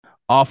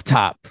Off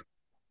top,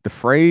 the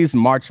phrase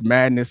March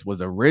Madness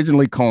was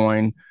originally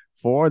coined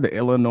for the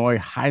Illinois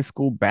high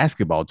school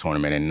basketball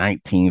tournament in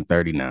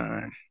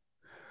 1939.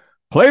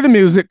 Play the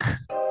music.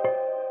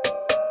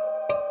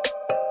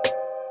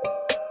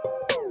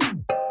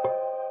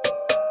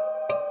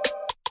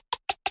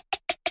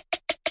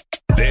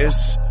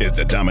 This is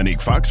the Dominique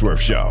Foxworth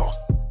Show.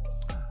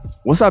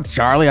 What's up,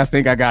 Charlie? I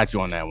think I got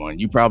you on that one.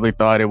 You probably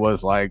thought it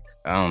was like,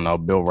 I don't know,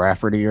 Bill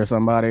Rafferty or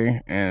somebody,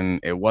 and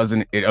it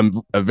wasn't. It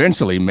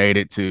eventually made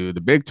it to the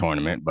big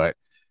tournament, but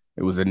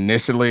it was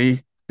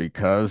initially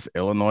because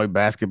Illinois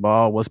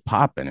basketball was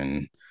popping,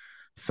 and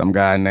some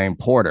guy named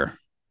Porter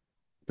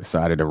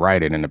decided to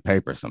write it in the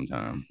paper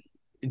sometime.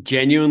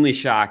 Genuinely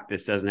shocked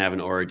this doesn't have an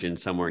origin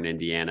somewhere in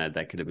Indiana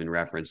that could have been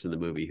referenced in the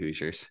movie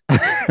Hoosiers.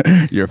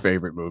 Your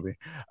favorite movie.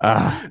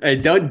 Hey,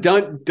 don't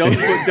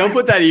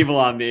put that evil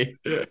on me.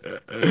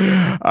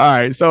 All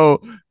right.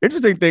 So,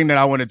 interesting thing that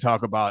I want to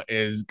talk about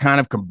is kind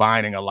of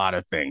combining a lot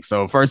of things.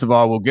 So, first of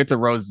all, we'll get to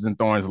Roses and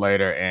Thorns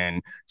later.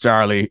 And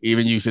Charlie,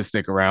 even you should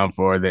stick around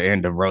for the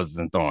end of Roses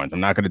and Thorns.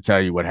 I'm not going to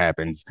tell you what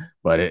happens,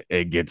 but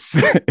it gets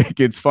it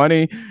gets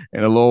funny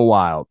and a little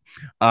wild.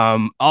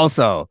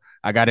 Also,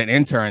 I got an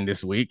intern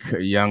this week,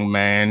 a young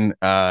man,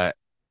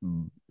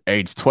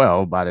 age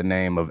 12, by the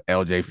name of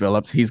LJ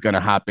Phillips. He's going to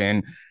hop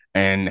in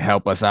and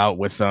help us out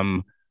with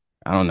some,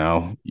 I don't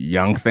know,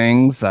 young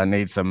things. I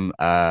need some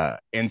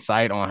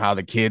insight on how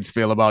the kids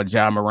feel about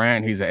Ja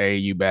Morant. He's an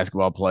AAU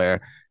basketball player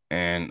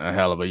and a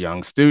hell of a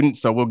young student.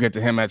 So we'll get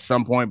to him at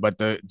some point. But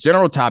the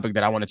general topic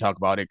that I want to talk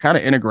about, it kind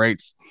of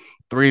integrates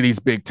three of these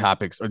big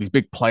topics or these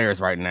big players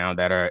right now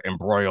that are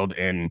embroiled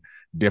in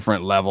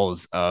different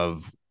levels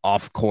of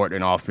off court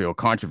and off field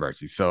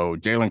controversy. So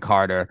Jalen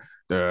Carter,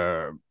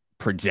 the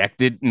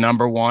projected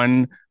number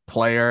one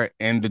player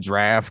in the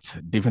draft,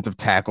 defensive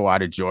tackle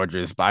out of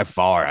Georgia, is by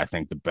far, I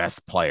think, the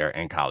best player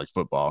in college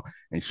football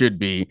and should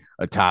be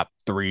a top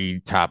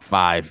 3, top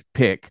 5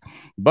 pick.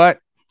 But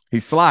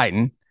he's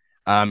sliding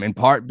in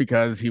part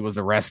because he was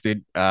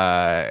arrested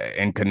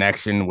in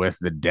connection with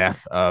the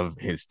death of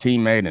his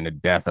teammate and the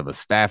death of a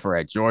staffer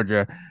at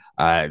Georgia.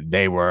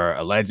 They were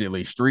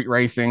allegedly street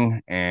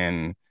racing,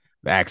 and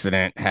the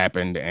accident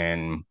happened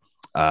and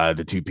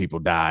the two people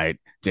died.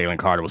 Jalen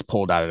Carter was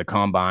pulled out of the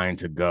combine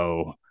to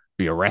go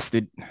be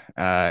arrested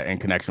in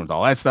connection with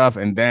all that stuff.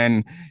 And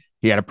then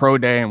he had a pro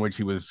day in which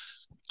he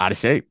was out of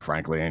shape,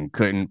 frankly, and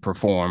couldn't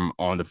perform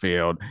on the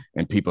field.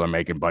 And people are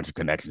making a bunch of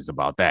connections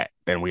about that.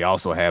 Then we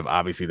also have,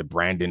 obviously, the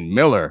Brandon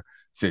Miller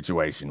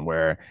situation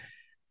where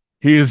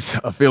he's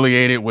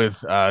affiliated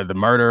with the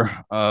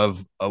murder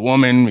of a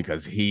woman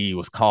because he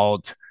was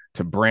called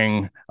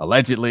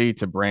allegedly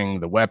to bring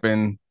the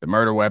weapon, the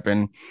murder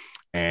weapon,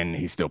 and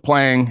he's still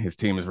playing. His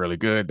team is really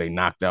good. They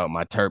knocked out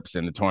my Terps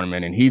in the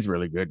tournament, and he's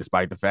really good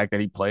despite the fact that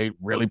he played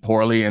really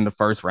poorly in the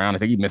first round. I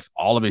think he missed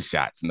all of his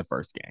shots in the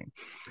first game.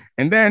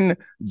 And then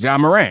Ja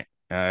Morant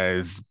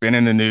has been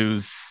in the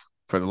news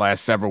for the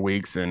last several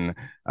weeks, and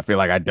I feel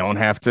like I don't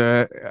have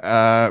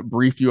to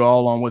brief you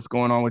all on what's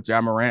going on with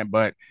Ja Morant,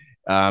 but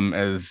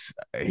as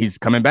he's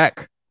coming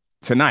back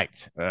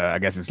tonight. I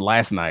guess it's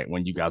last night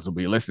when you guys will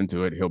be listening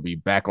to it. He'll be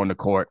back on the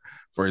court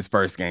for his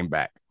first game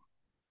back.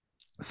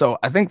 So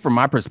I think from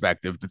my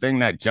perspective, the thing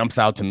that jumps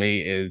out to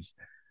me is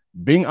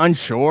being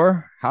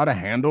unsure how to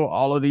handle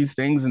all of these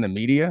things in the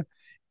media.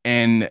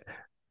 And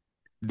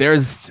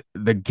there's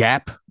the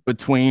gap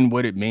between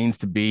what it means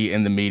to be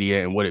in the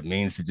media and what it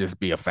means to just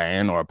be a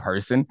fan or a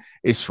person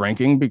is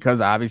shrinking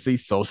because obviously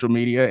social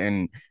media,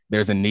 and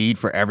there's a need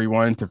for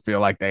everyone to feel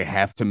like they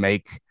have to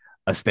make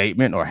a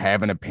statement or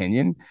have an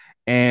opinion.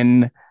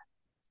 And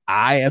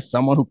I, as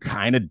someone who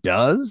kind of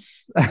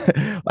does,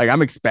 like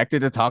I'm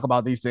expected to talk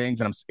about these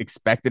things and I'm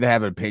expected to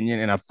have an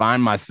opinion. And I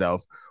find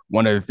myself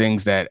one of the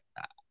things that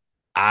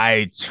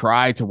I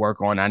try to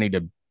work on, I need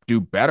to do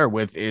better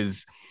with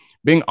is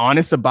being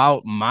honest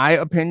about my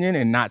opinion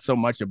and not so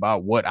much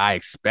about what I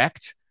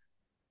expect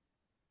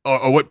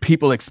or what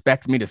people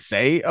expect me to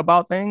say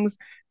about things.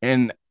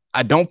 And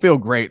I don't feel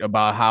great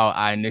about how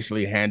I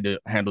initially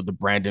handled the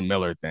Brandon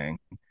Miller thing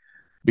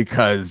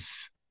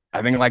because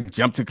I think like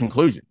jump to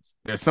conclusions.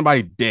 There's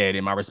somebody dead,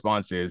 and my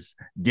response is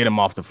get him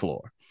off the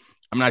floor.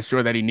 I'm not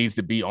sure that he needs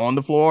to be on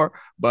the floor,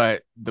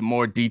 but the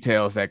more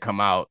details that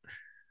come out,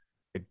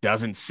 it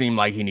doesn't seem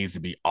like he needs to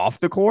be off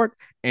the court.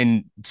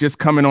 And just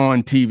coming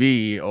on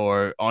TV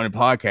or on a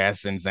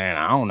podcast and saying,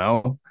 I don't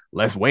know,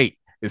 let's wait,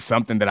 is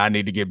something that I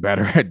need to get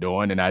better at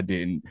doing, and I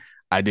didn't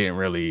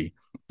really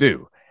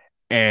do.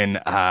 And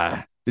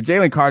the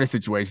Jalen Carter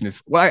situation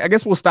is, well, I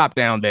guess we'll stop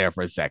down there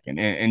for a second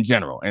in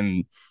general.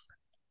 And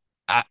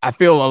I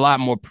feel a lot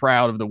more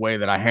proud of the way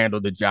that I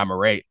handled the Ja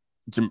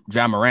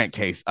Morant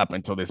case up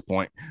until this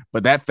point,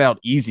 but that felt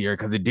easier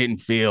because it didn't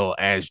feel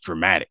as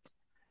dramatic.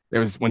 There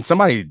was when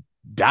somebody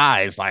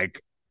dies,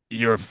 like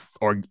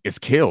or is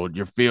killed,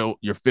 you're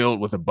filled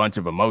with a bunch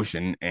of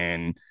emotion,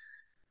 and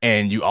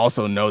you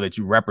also know that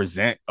you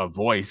represent a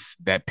voice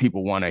that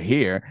people want to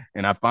hear.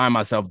 And I find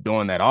myself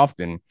doing that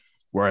often.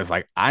 Whereas,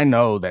 like, I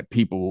know that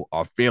people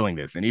are feeling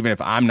this, and even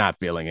if I'm not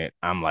feeling it,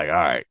 I'm like, all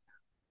right,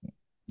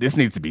 this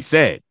needs to be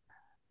said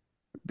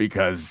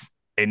because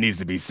it needs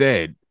to be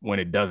said when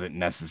it doesn't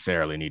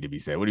necessarily need to be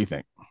said. What do you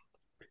think?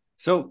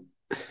 So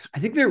I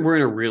think that we're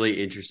in a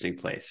really interesting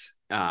place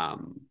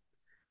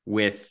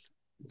with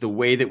the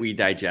way that we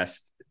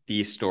digest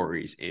these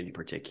stories in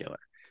particular,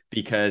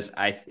 because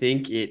I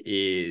think it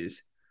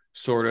is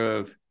sort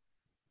of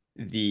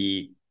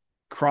the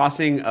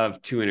crossing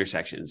of two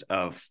intersections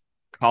of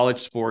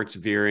college sports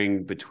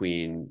veering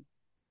between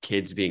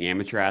kids being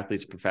amateur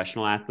athletes,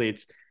 professional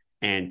athletes,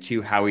 and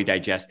to how we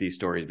digest these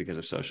stories because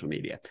of social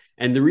media.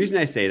 And the reason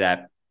I say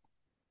that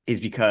is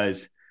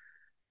because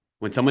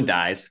when someone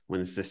dies,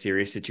 when it's a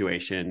serious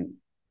situation,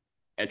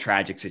 a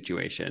tragic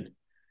situation,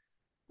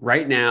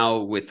 right now,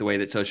 with the way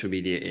that social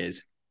media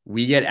is,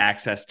 we get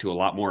access to a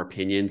lot more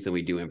opinions than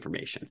we do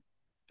information.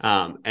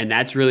 And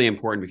that's really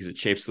important because it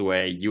shapes the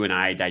way you and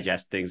I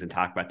digest things and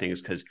talk about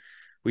things, because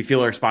we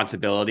feel a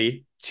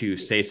responsibility to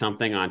say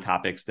something on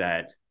topics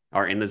that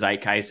are in the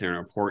zeitgeist and are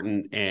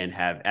important and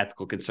have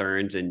ethical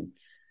concerns. And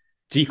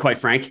to be quite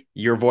frank,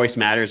 your voice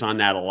matters on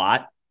that a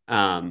lot.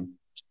 And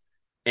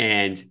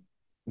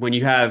when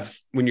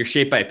you're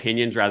shaped by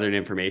opinions rather than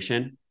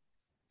information,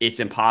 it's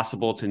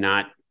impossible to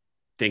not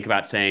think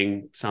about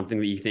saying something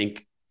that you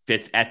think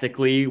fits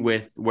ethically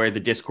with where the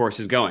discourse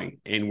is going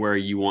and where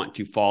you want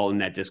to fall in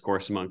that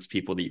discourse amongst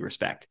people that you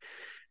respect.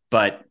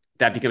 But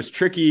that becomes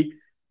tricky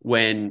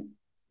when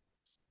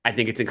I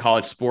think it's in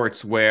college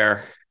sports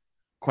where,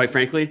 quite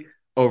frankly,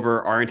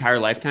 over our entire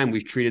lifetime,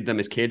 we've treated them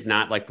as kids,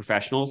 not like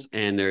professionals.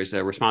 And there's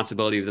a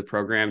responsibility of the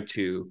program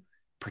to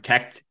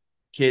protect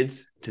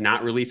kids, to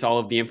not release all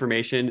of the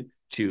information,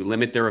 to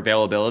limit their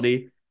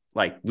availability.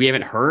 Like, we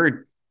haven't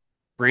heard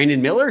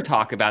Brandon Miller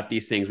talk about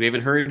these things. We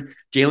haven't heard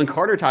Jalen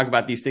Carter talk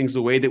about these things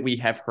the way that we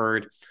have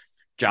heard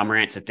John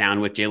Morant sit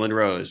down with Jalen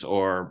Rose,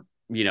 or,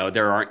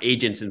 there aren't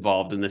agents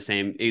involved in the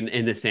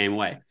same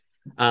way.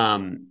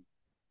 And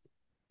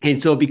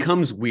so it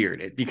becomes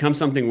weird. It becomes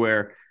something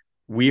where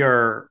we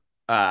are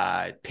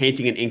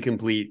painting an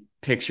incomplete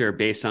picture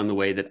based on the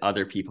way that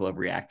other people have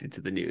reacted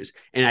to the news.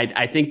 And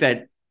I think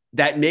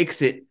that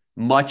makes it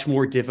much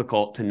more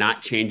difficult to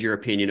not change your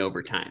opinion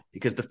over time,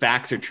 because the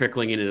facts are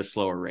trickling in at a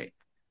slower rate.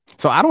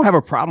 So I don't have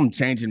a problem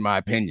changing my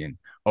opinion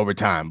over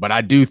time, but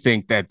I do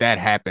think that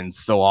happens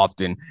so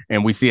often,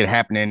 and we see it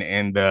happening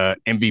in the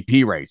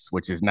MVP race,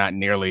 which is not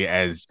nearly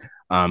as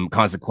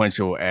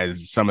consequential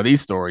as some of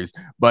these stories.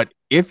 But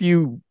if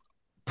you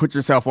put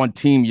yourself on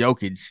Team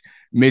Jokic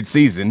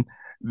mid-season,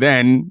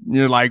 then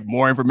you're like,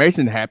 more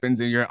information happens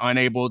and you're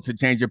unable to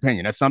change your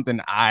opinion. That's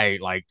something I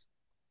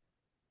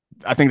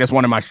think that's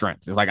one of my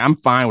strengths. It's like, I'm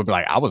fine with,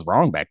 like, I was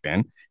wrong back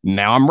then.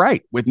 Now I'm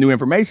right with new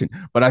information.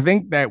 But I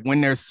think that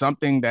when there's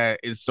something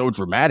that is so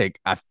dramatic,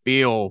 I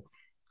feel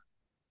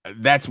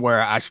that's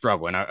where I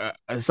struggle.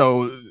 And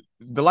so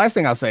the last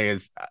thing I'll say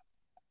is,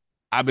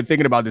 I've been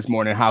thinking about this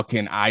morning. How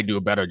can I do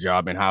a better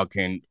job, and how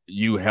can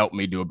you help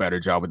me do a better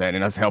job with that,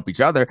 and us help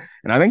each other?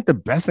 And I think the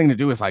best thing to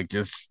do is, like,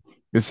 just,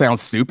 this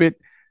sounds stupid,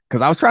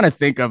 because I was trying to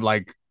think of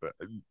like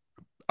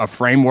a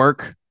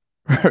framework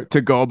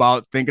to go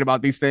about thinking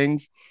about these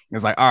things.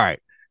 It's like, all right,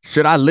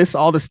 should I list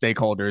all the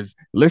stakeholders,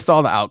 list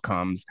all the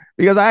outcomes?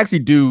 Because I actually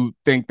do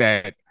think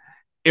that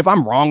if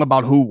I'm wrong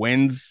about who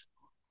wins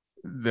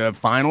the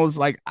finals,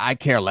 like, I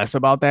care less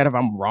about that if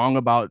I'm wrong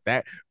about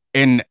that.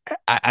 And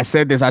I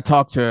said this, I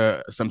talked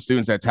to some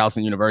students at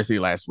Towson University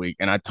last week,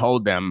 and I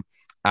told them,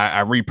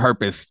 I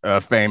repurposed a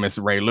famous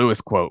Ray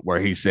Lewis quote where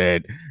he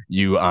said,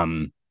 you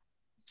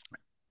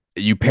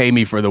pay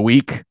me for the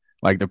week,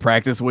 like the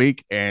practice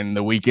week, and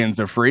the weekends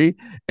are free.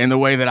 And the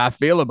way that I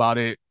feel about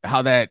it,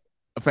 how that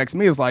affects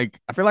me, is like,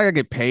 I feel like I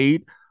get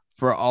paid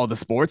for all the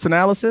sports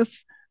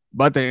analysis,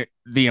 but the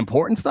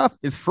important stuff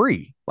is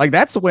free. Like,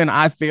 that's when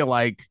I feel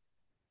like,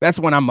 that's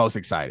when I'm most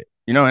excited,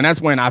 and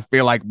that's when I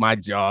feel like my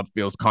job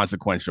feels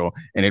consequential,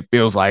 and it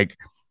feels like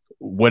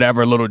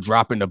whatever little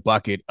drop in the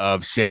bucket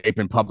of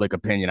shaping public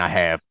opinion I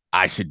have,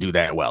 I should do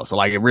that well. So,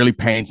 like, it really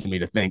pains me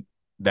to think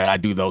that I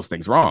do those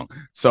things wrong.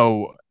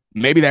 So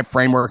maybe that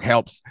framework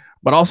helps,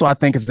 but also I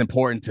think it's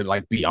important to,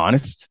 like, be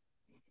honest.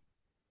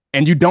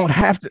 And you don't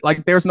have to,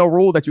 like, there's no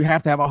rule that you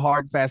have to have a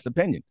hard, fast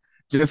opinion.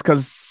 Just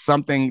because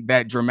something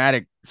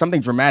dramatic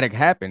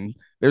happened,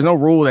 there's no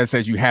rule that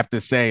says you have to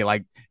say,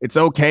 like, it's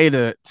okay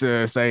to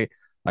say,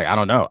 like, I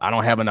don't know, I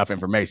don't have enough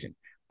information.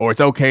 Or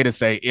it's okay to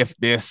say, if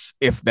this,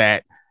 if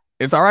that.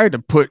 It's all right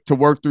to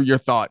work through your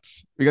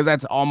thoughts, because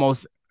that's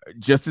almost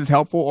just as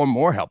helpful or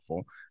more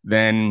helpful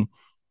than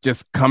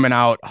just coming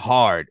out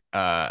hard.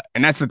 And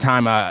that's that's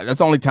the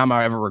only time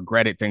I ever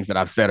regretted things that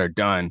I've said or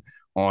done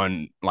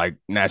on, like,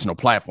 national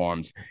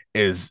platforms,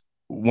 is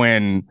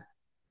when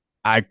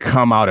I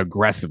come out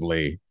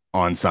aggressively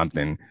on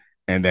something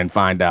and then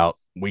find out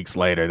weeks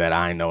later that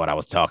I didn't know what I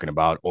was talking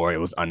about, or it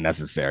was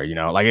unnecessary.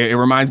 Like, it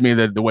reminds me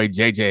of the way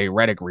JJ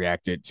Redick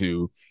reacted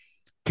to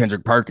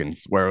Kendrick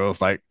Perkins, where it was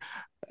like,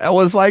 that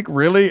was, like,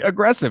 really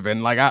aggressive.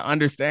 And, like, I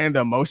understand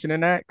the emotion in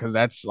that, because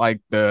that's,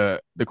 like,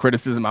 the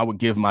criticism I would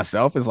give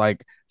myself, is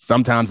like,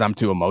 sometimes I'm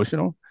too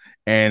emotional.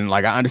 And,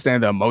 like, I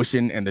understand the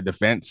emotion and the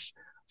defense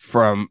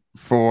for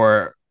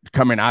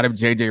coming out of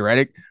JJ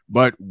Redick.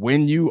 But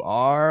when you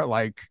are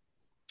like,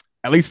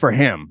 at least for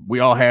him, we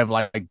all have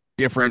like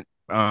different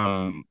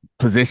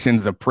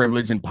positions of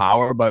privilege and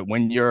power. But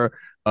when you're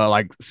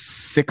like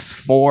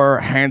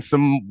 6'4"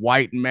 handsome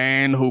white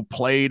man who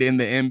played in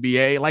the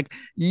NBA, like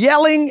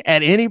yelling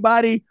at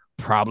anybody,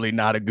 probably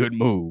not a good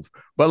move.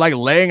 But like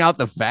laying out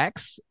the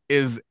facts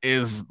is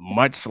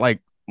much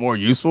like more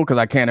useful because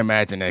I can't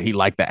imagine that he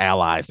liked the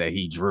allies that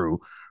he drew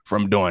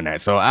from doing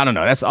that. So I don't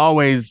know. That's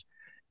always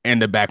in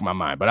the back of my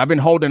mind. But I've been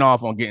holding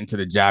off on getting to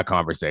the job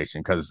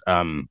conversation because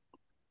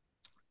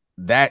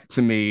that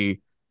to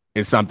me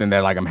is something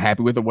that like I'm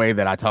happy with the way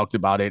that I talked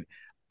about it.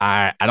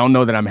 I don't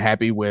know that I'm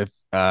happy with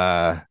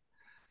how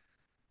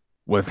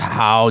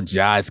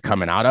Ja is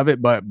coming out of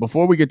it. But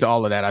before we get to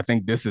all of that, I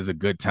think this is a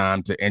good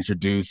time to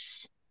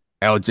introduce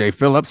LJ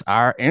Phillips,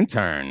 our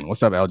intern.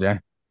 What's up, LJ?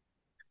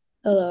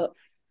 Hello.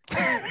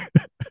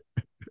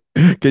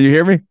 Can you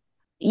hear me?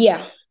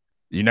 Yeah,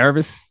 You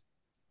nervous?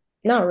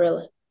 not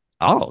really.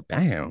 Oh,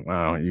 damn.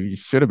 Well, you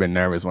should have been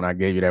nervous when I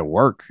gave you that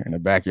work in the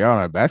backyard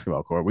on a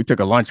basketball court. We took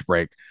a lunch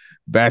break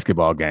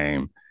basketball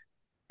game,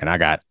 and I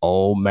got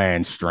old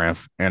man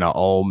strength and an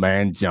old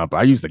man jump.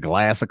 I used the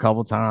glass a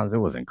couple times. It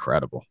was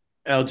incredible.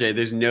 LJ,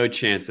 there's no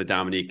chance that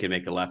Dominique can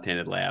make a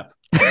left-handed layup.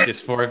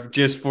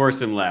 Just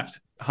force him left.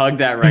 Hug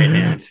that right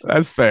hand.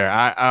 That's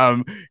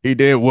fair. He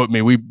did whoop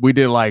me. We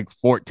did like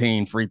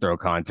 14 free throw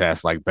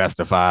contests, like best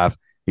of five.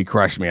 He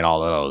crushed me in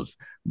all of those,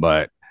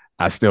 but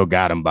I still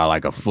got him by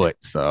like a foot.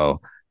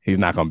 So he's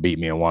not gonna beat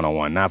me in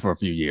one-on-one, not for a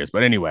few years.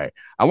 But anyway,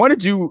 I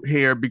wanted you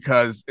here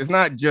because it's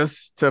not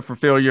just to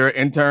fulfill your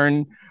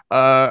intern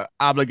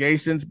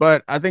obligations,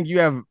 but I think you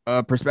have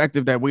a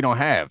perspective that we don't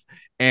have.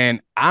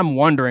 And I'm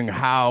wondering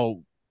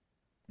how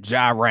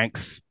Ja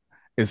ranks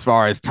as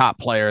far as top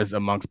players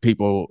amongst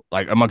people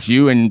like amongst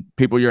you and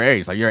people your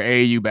age. Like you're an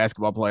AAU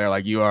basketball player,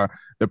 like you are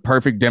the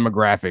perfect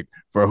demographic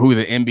for who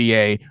the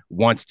NBA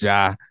wants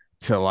Ja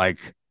to like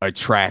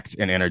attract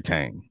and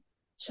entertain.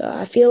 So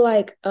I feel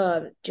like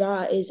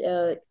Ja is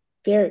a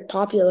very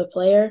popular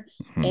player,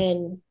 Mm-hmm.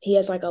 and he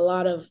has like a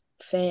lot of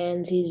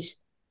fans.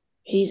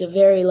 He's a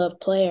very loved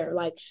player.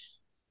 Like,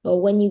 but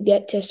when you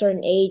get to a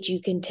certain age,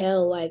 you can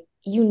tell like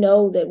you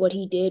know that what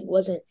he did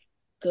wasn't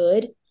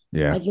good.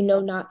 Yeah. Like you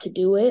know not to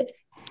do it,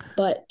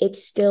 but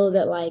it's still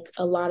that like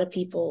a lot of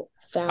people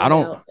I found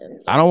don't out. And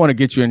I don't want to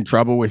get you in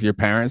trouble with your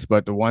parents,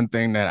 but the one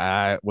thing that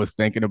I was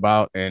thinking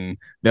about, and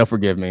they'll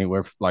forgive me,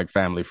 we're like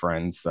family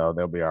friends, so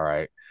they'll be all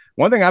right.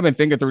 One thing I've been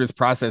thinking through this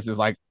process is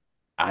like,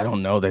 I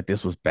don't know that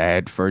this was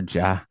bad for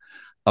Ja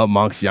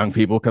amongst young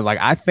people. Cause like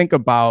I think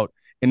about,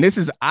 and this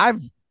is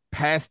I've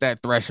passed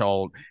that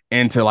threshold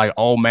into like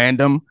old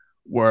mandom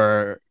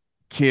where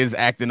kids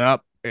acting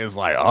up is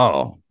like,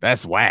 oh,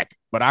 that's whack.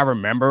 But I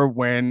remember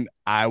when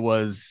I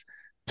was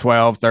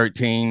 12,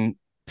 13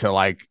 to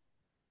like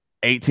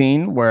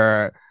 18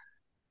 where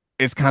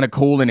it's kind of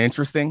cool and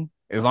interesting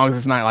as long as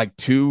it's not like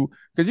too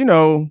because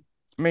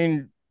I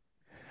mean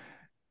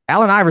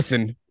Allen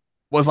Iverson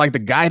was like the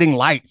guiding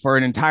light for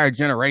an entire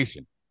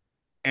generation,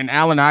 and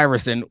Allen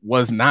Iverson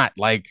was not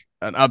like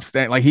an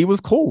upstand like he was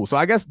cool. So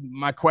I guess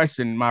my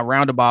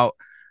roundabout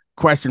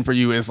question for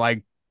you is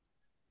like,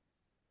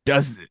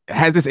 does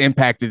has this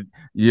impacted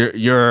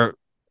your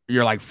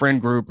like friend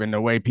group and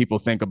the way people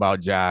think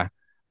about Ja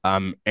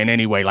in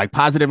any way, like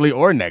positively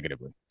or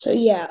negatively? so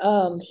yeah,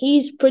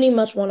 he's pretty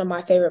much one of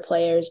my favorite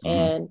players, Mm-hmm.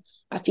 and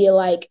I feel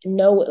like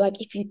no, like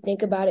if you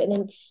think about it, and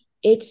then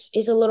it's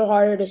a little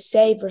harder to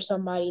say for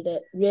somebody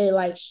that really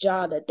likes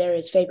Ja that they're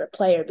his favorite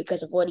player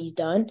because of what he's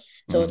done.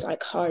 So Mm-hmm. it's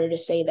like harder to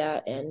say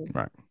that, and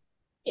Right.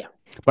 yeah,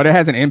 But it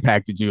hasn't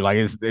impacted you. Like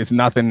it's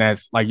nothing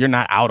that's like you're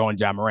not out on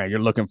Ja Morant. You're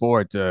looking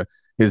forward to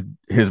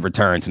his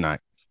return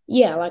tonight.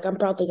 yeah, like I'm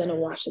probably gonna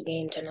watch the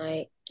game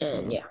tonight,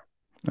 and Mhm. yeah.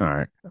 All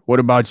right. What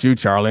about you,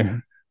 Charlie?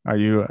 Are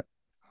you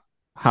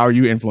how are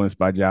you influenced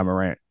by Ja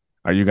Morant?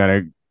 Are you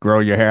gonna grow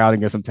your hair out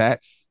and get some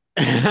tats?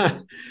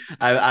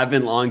 I've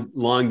been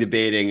long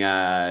debating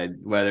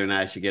whether or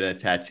not I should get a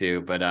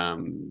tattoo, but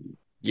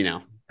being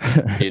All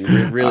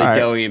really right.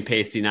 doughy and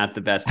pasty, not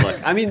the best look.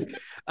 I mean,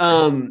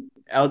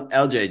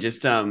 LJ,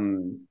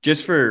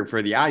 just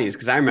for the audience,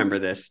 because I remember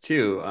this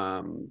too.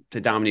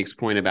 To Dominique's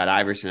point about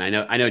Iverson,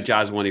 I know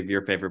Ja's one of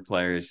your favorite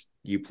players.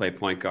 You play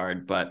point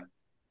guard, but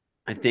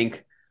I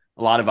think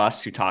a lot of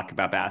us who talk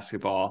about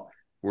basketball,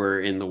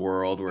 we're in the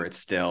world where it's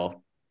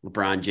still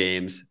LeBron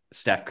James,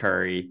 Steph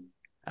Curry,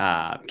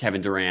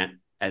 Kevin Durant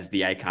as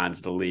the icons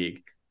of the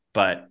league.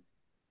 But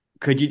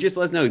could you just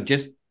let us know,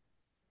 just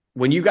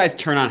when you guys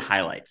turn on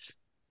highlights,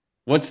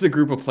 what's the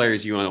group of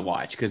players you want to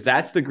watch? Because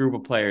that's the group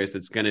of players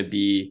that's going to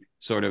be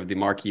sort of the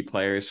marquee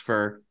players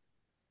for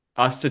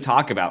us to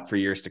talk about for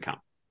years to come.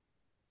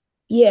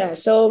 Yeah,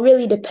 so it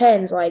really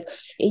depends. Like,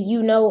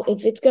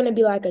 if it's gonna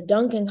be like a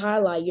dunking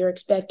highlight, you're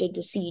expected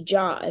to see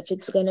Ja. If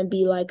it's gonna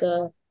be like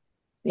a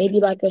maybe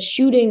like a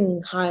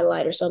shooting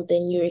highlight or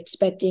something, you're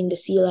expecting to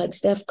see like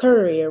Steph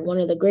Curry or one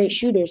of the great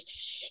shooters.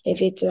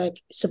 If it's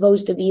like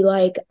supposed to be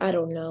like, I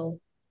don't know,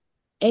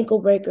 ankle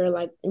breaker,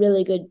 like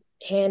really good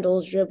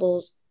handles,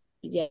 dribbles,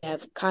 you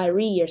have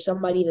Kyrie or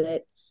somebody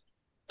that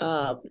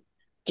um,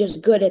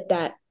 just good at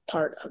that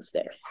part of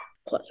their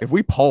play. If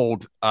we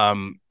polled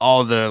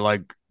all the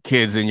like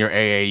kids in your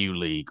AAU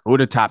league, who are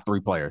the top 3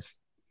 players?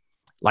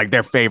 Like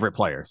their favorite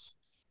players?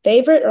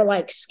 Favorite or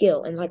like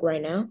skill and like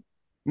right now?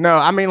 No,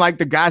 I mean like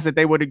the guys that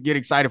they would get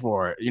excited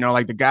for,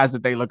 like the guys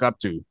that they look up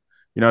to,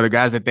 the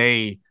guys that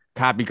they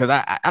copy. Because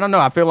I don't know,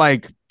 I feel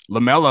like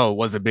LaMelo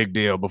was a big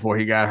deal before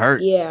he got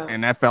hurt, Yeah.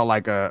 and that felt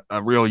like a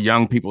real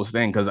young people's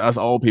thing. Because us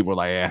old people were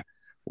like, yeah,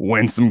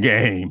 win some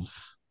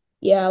games.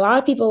 Yeah, a lot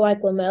of people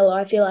like LaMelo.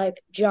 I feel like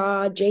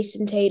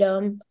Jason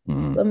Tatum,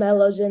 Mm.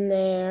 LaMelo's in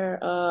there.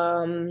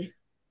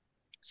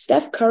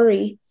 Steph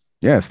Curry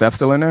Yeah, Steph's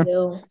still in there.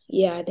 still.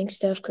 Yeah, I think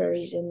Steph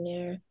Curry's in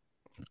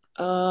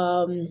there.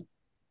 Um,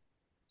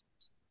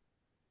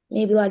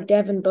 Maybe like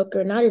Devin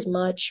Booker, not as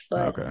much,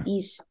 but Okay,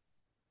 he's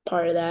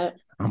part of that.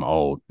 I'm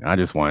old. I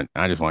just want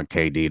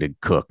KD to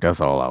cook.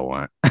 That's all I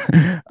want.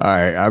 All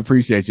right, I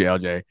appreciate you,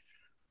 LJ.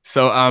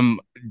 So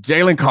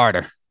Jalen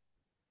Carter.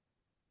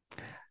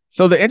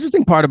 So the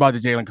interesting part about the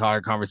Jalen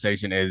Carter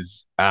conversation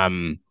is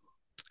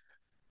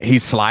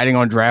he's sliding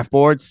on draft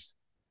boards,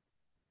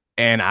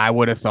 and I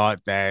would have thought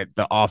that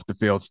the off the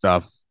field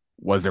stuff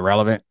was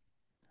irrelevant.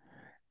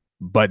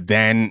 But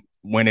then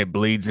when it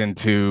bleeds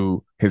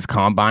into his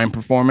combine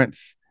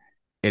performance,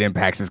 it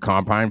impacts his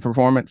combine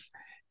performance.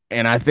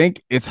 And I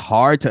think it's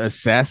hard to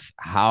assess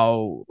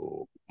how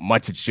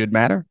much it should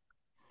matter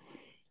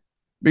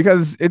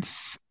because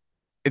it's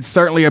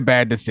certainly a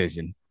bad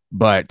decision.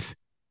 But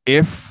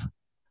if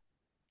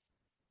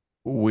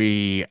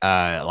we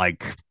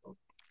like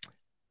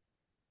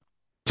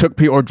took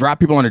people or drop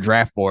people on a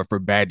draft board for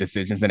bad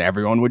decisions, then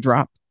everyone would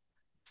drop.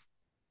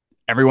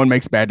 Everyone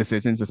makes bad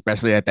decisions,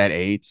 especially at that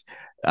age.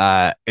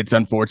 It's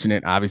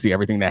unfortunate, obviously,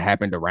 everything that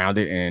happened around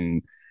it.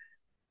 And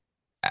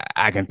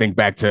I can think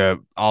back to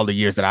all the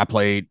years that I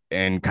played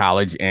in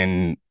college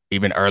and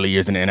even early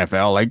years in the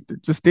NFL, like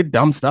just did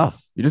dumb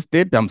stuff. You just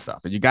did dumb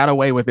stuff and you got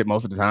away with it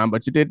most of the time,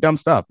 but you did dumb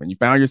stuff and you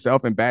found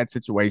yourself in bad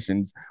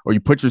situations or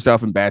you put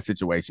yourself in bad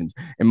situations.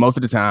 And most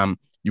of the time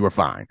you were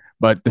fine.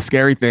 But the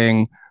scary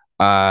thing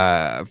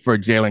for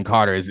Jalen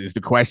Carter is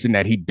the question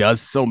that he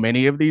does so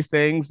many of these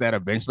things that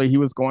eventually he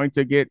was going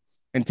to get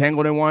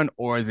entangled in one,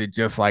 or is it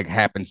just like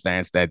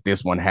happenstance that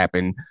this one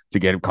happened to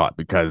get him caught?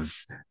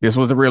 Because this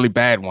was a really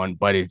bad one,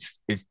 but it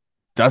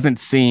doesn't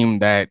seem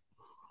that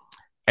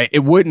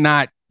it would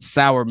not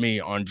sour me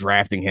on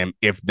drafting him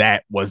if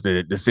that was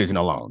the decision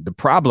alone. The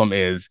problem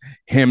is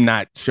him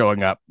not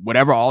showing up.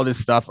 Whatever all this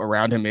stuff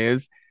around him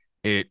is,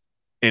 it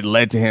it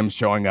led to him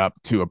showing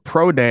up to a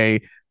pro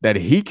day that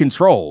he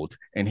controlled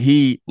and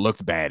he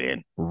looked bad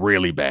in,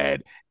 really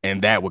bad,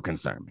 and that would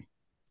concern me.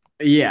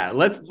 Yeah,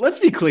 let's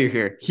be clear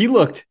here. He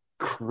looked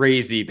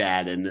crazy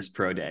bad in this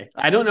pro day.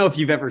 I don't know if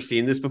you've ever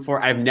seen this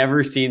before. I've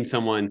never seen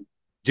someone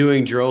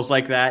doing drills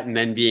like that and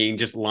then being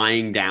just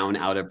lying down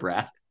out of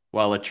breath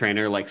while a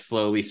trainer like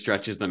slowly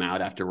stretches them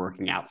out after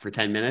working out for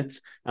 10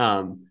 minutes.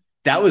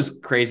 That was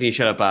crazy. He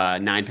showed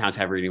up 9 pounds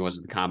heavier than he was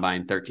at the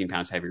combine, 13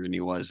 pounds heavier than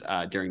he was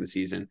during the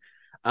season.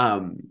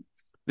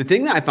 The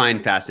thing that I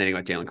find fascinating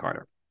about Jalen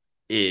Carter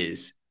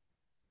is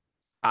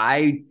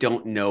I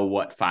don't know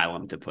what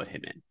phylum to put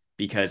him in,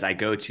 because I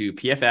go to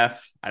PFF,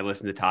 I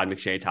listen to Todd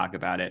McShay talk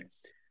about it.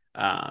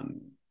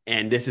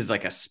 And this is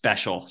like a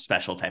special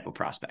type of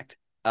prospect.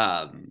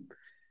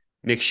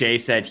 McShay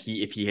said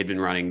if he had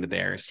been running the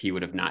Bears, he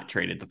would have not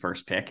traded the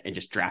first pick and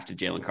just drafted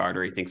Jalen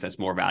Carter. He thinks that's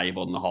more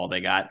valuable than the haul they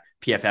got.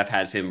 PFF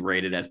has him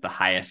rated as the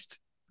highest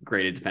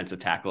graded defensive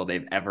tackle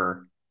they've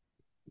ever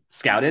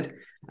scouted.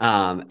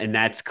 And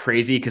that's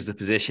crazy because the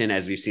position,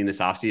 as we've seen this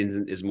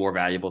offseason, is more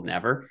valuable than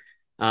ever.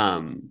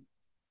 And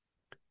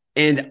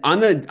on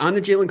the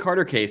Jalen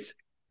Carter case,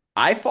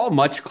 I fall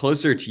much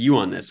closer to you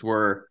on this,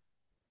 where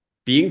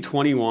being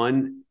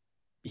 21,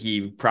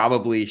 he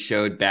probably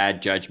showed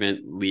bad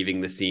judgment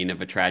leaving the scene of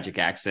a tragic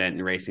accident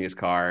and racing his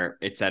car,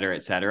 et cetera,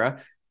 et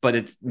cetera. But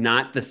it's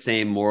not the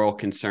same moral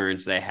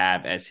concerns they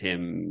have as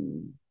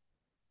him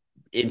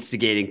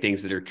instigating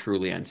things that are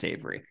truly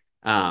unsavory.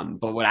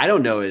 But what I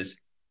don't know is,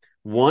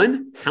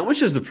 one, how much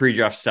does the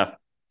pre-draft stuff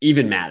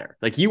even matter?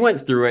 Like, you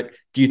went through it.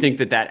 Do you think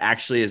that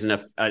actually is an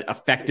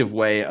effective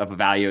way of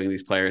evaluating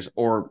these players,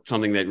 or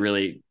something that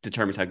really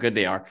determines how good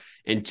they are?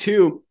 And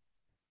two,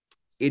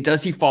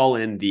 does he fall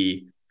in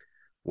the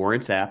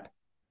Warren Sapp,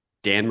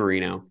 Dan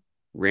Marino,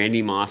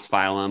 Randy Moss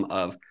phylum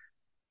of,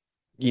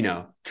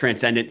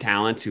 transcendent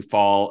talents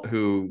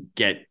who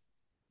get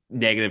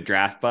negative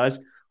draft buzz?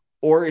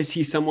 Or is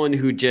he someone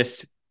who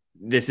just,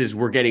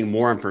 we're getting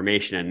more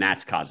information and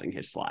that's causing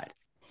his slide?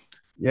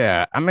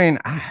 Yeah, I mean,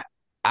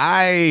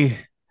 I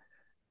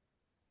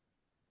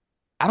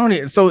don't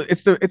even, so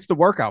it's the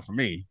workout for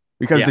me,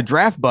 because the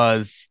draft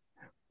buzz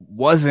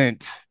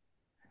wasn't,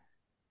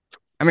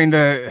 I mean,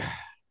 the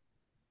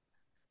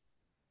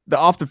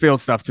off the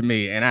field stuff to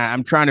me, and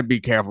I'm trying to be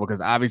careful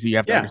because obviously you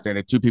have to understand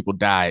that 2 people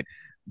died,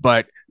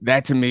 but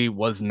that to me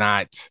was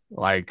not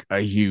like a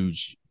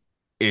huge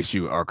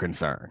issue or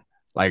concern.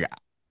 Like,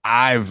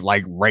 I've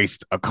like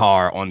raced a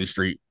car on the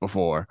street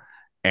before,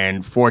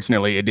 and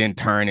fortunately it didn't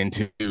turn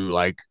into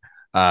like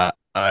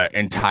an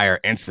entire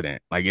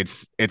incident. Like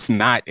it's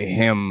not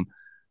him.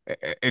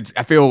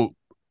 I feel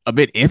a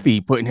bit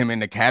iffy putting him in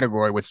the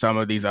category with some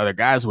of these other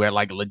guys who had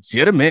like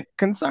legitimate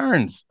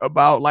concerns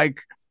about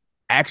like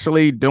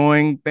actually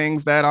doing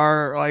things that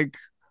are like,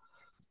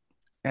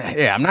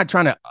 yeah, I'm not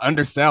trying to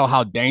undersell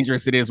how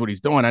dangerous it is what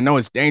he's doing. I know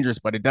it's dangerous,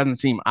 but it doesn't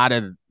seem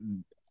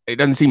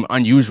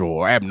unusual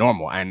or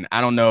abnormal. And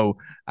I don't know,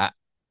 And that's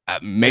why I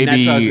was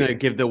maybe, going to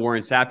give the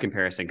Warren Sapp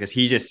comparison, because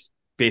he just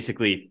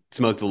basically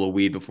smoked a little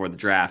weed before the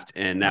draft,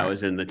 and that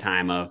was in the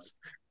time of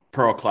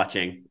pearl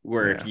clutching,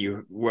 where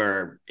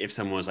if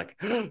someone was like,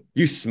 oh,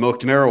 you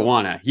smoked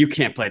marijuana, you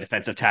can't play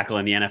defensive tackle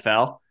in the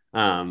NFL.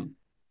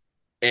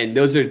 And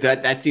those are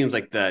that seems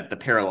like the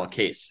parallel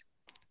case.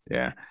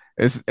 yeah,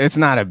 it's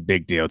not a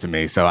big deal to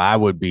me. So I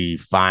would be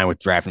fine with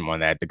drafting him on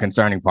that. The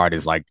concerning part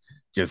is like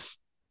just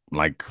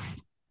like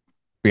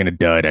being a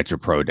dud at your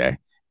pro day.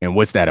 And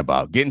what's that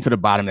about? Getting to the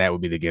bottom of that would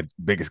be the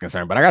biggest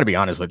concern. But I got to be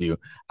honest with you,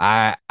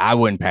 I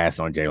wouldn't pass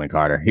on Jalen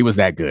Carter. He was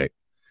that good,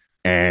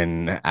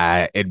 and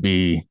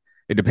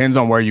it depends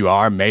on where you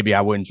are. Maybe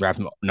I wouldn't draft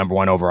him number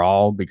one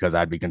overall because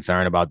I'd be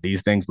concerned about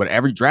these things. But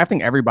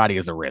drafting everybody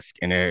is a risk,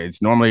 and it's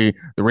normally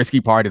the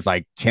risky part is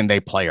like, can they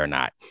play or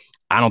not?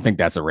 I don't think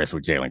that's a risk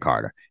with Jalen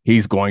Carter.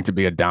 He's going to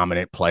be a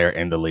dominant player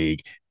in the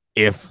league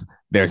if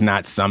there's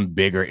not some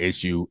bigger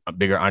issue, a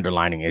bigger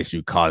underlining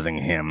issue causing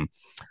him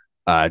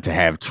to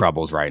have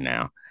troubles right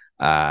now.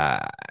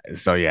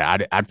 So yeah,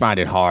 I'd find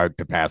it hard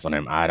to pass on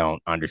him. I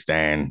don't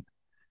understand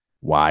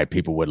why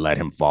people would let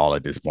him fall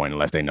at this point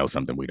unless they know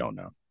something we don't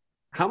know.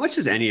 How much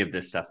does any of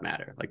this stuff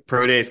matter? Like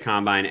pro days,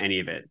 combine, any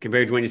of it,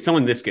 compared to when you're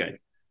someone this good?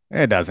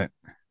 It doesn't.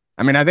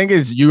 I mean, I think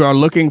is you are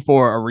looking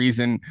for a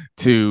reason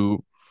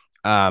to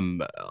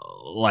um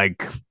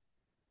like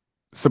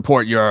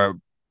support your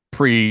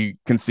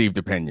preconceived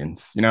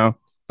opinions, you know?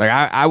 Like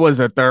I was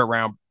a third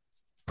round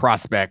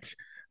prospect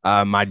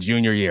my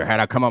junior year. Had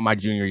I come up my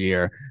junior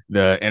year,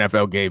 the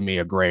NFL gave me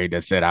a grade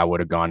that said I would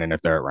have gone in the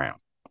third round.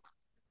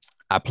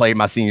 I played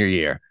my senior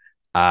year,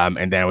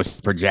 and then it was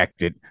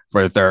projected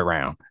for the third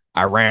round.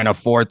 I ran a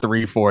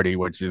 4.340,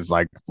 which is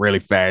like really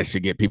fast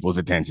to get people's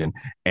attention.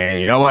 And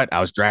you know what?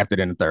 I was drafted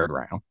in the third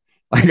round.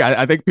 Like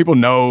I think people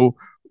know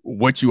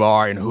what you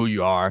are and who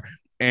you are.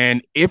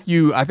 And if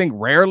you, I think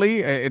rarely,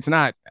 it's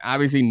not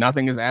obviously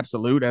nothing is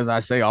absolute, as I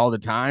say all the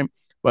time.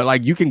 But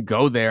like you can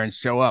go there and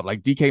show up.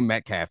 Like DK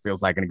Metcalf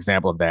feels like an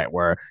example of that,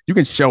 where you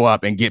can show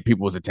up and get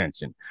people's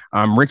attention.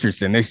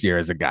 Richardson this year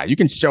is a guy you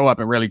can show up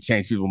and really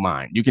change people's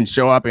mind. You can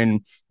show up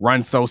and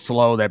run so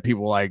slow that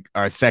people like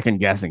are second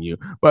guessing you.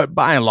 But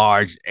by and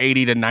large,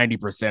 80 to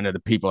 90% of the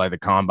people at the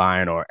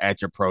combine or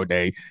at your pro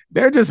day,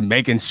 they're just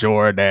making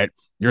sure that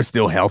you're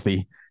still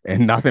healthy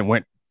and nothing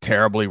went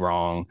terribly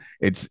wrong.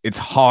 It's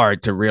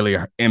hard to really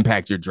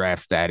impact your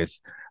draft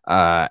status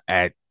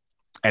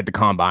at the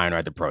combine or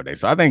at the pro day.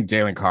 So I think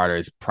Jalen Carter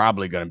is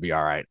probably going to be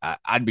all right.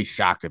 I'd be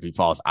shocked if he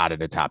falls out of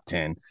the top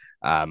 10.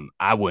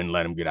 I wouldn't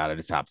let him get out of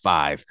the top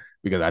 5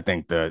 because I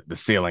think the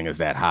ceiling is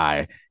that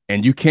high.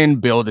 And you can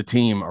build a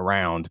team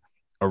around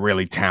a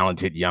really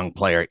talented young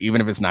player, even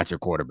if it's not your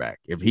quarterback.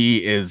 If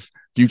he is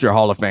future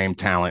Hall of Fame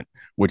talent,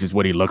 which is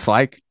what he looks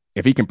like,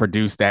 if he can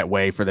produce that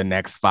way for the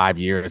next 5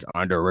 years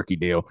under a rookie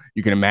deal,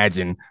 you can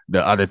imagine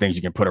the other things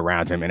you can put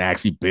around him and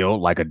actually build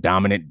like a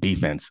dominant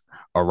defense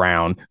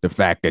around the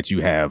fact that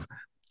you have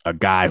a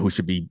guy who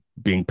should be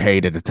being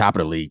paid at the top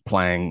of the league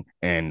playing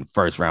in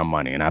first round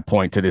money. And I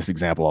point to this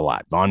example a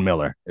lot. Von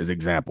Miller is an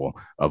example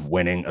of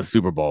winning a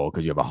Super Bowl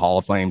because you have a Hall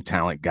of Fame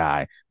talent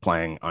guy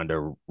playing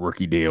under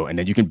rookie deal. And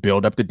then you can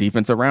build up the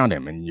defense around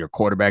him. And your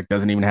quarterback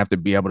doesn't even have to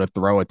be able to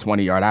throw a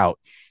 20-yard out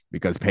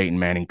because Peyton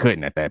Manning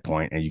couldn't at that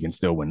point, and you can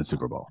still win the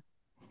Super Bowl.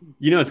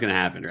 You know what's going to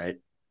happen, right?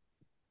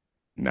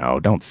 No,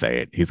 don't say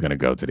it. He's going to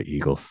go to the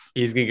Eagles.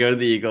 He's going to go to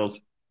the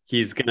Eagles.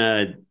 He's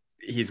going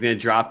to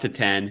drop to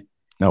 10.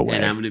 No way.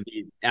 And I'm going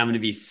to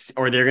be,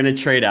 or they're going to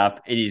trade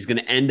up, and he's going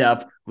to end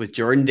up with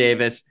Jordan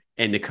Davis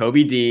and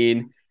Nakobe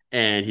Dean,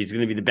 and he's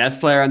going to be the best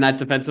player on that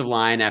defensive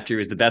line after he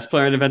was the best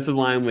player on the defensive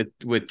line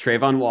with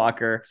Trayvon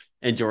Walker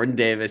and Jordan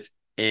Davis.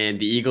 And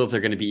the Eagles are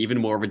going to be even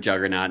more of a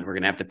juggernaut. We're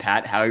going to have to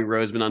pat Howie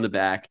Roseman on the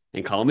back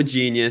and call him a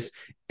genius.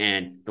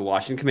 And the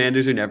Washington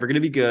Commanders are never going to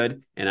be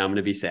good. And I'm going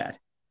to be sad.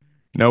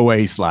 No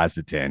way he slides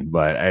to 10,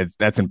 but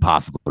that's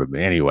impossible to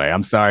me. Anyway,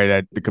 I'm sorry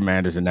that the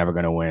Commanders are never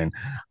going to win.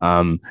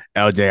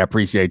 LJ, I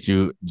appreciate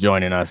you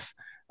joining us.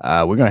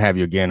 We're going to have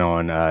you again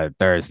on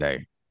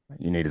Thursday.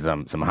 You needed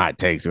some hot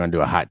takes. We're going to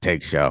do a hot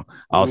take show.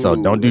 Also,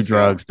 don't do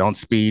drugs. Don't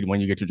speed when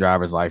you get your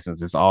driver's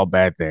license. It's all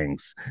bad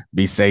things.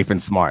 Be safe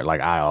and smart like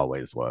I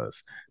always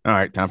was. All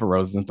right, time for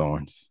Roses and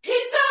Thorns.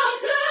 He's so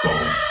good!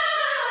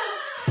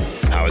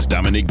 How has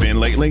Dominique been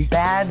lately?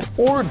 Bad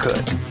or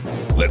good?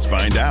 Let's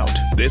find out.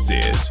 This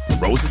is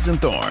Roses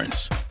and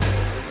Thorns.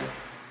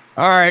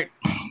 All right,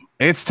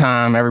 it's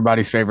time.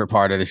 Everybody's favorite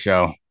part of the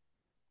show.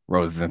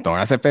 Roses and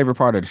Thorns. I said favorite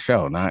part of the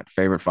show, not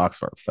favorite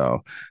Foxworth.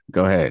 So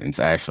go ahead. It's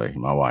Ashley,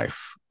 my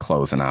wife,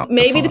 closing out.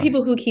 Maybe the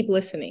people who keep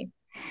listening.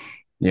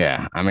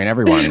 Yeah. I mean,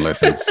 everyone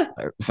listens.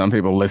 Some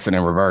people listen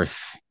in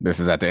reverse. This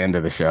is at the end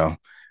of the show.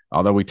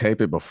 Although we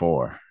tape it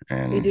before, We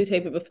and do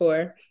tape it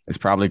before. it's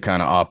probably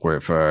kind of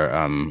awkward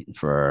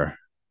for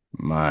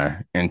my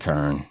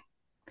intern.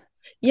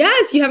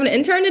 Yes, you have an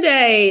intern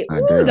today. I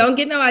Ooh, do. don't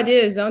get no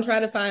ideas. Don't try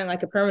to find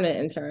like a permanent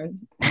intern.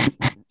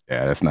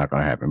 Yeah, that's not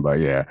gonna happen. But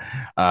yeah,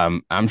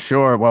 I'm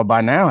sure. Well,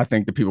 by now, I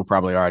think the people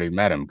probably already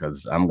met him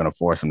because I'm gonna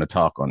force him to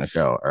talk on the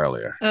show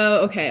earlier.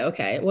 Oh, okay,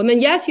 okay. Well,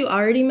 then yes, you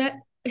already met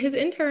his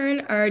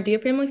intern, our dear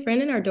family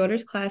friend and our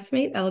daughter's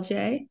classmate,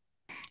 LJ.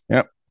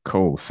 Yep,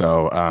 cool.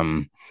 So,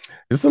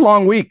 it's a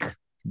long week,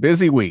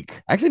 busy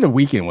week. Actually, the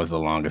weekend was the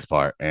longest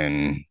part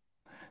and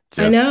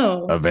I just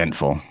know.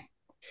 eventful.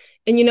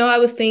 And I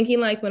was thinking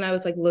like when I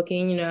was like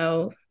looking,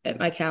 at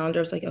my calendar,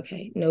 I was like,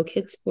 okay, no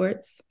kids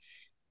sports.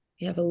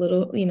 We have a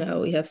little,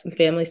 we have some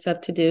family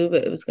stuff to do,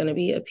 but it was going to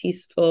be a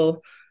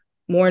peaceful,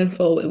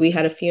 mournful. We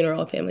had a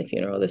family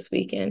funeral this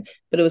weekend,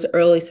 but it was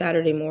early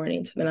Saturday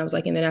morning. So then I was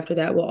like, and then after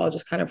that, we'll all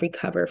just kind of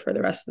recover for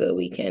the rest of the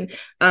weekend.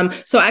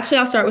 So actually,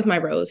 I'll start with my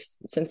rose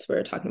since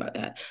we're talking about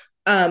that.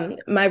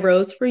 My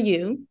rose for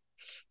you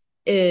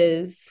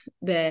is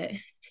that,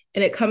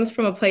 and it comes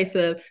from a place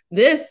of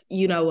this,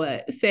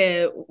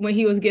 said when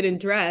he was getting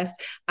dressed,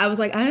 I was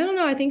like, I don't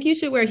know, I think you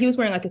should he was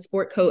wearing like a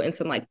sport coat and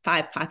some like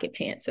 5-pocket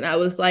pants. And I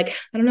was like,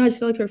 I don't know, I just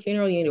feel like for a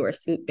funeral, you need to wear a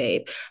suit,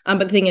 babe. But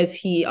the thing is,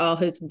 all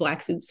his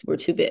black suits were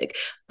too big,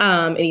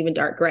 and even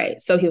dark gray.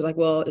 So he was like,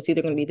 well, it's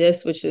either going to be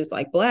this, which is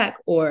like black,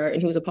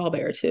 and he was a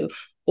pallbearer too,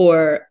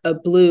 or a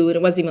blue. And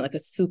it wasn't even like a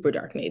super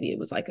dark navy. It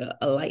was like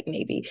a light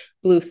navy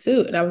blue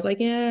suit. And I was like,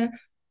 yeah,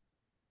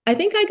 I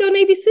think I go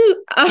navy suit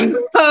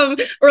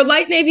or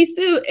light navy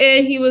suit.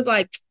 And he was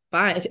like,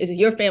 fine, it's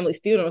your family's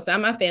funeral. It's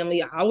not my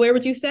family. I'll wear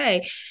what you say.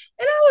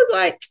 And I was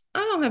like, I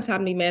don't have time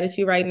to be mad at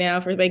you right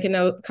now for making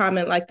no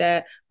comment like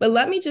that. But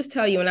let me just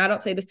tell you, and I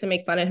don't say this to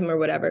make fun of him or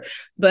whatever,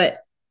 but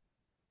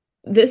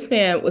this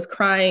man was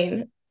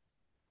crying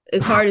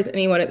as hard as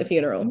anyone at the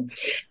funeral.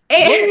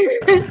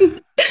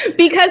 And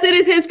because it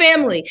is his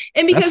family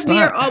and because we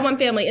are all one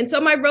family. And so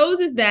my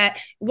rose is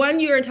that, one,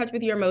 you're in touch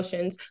with your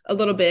emotions a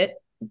little bit,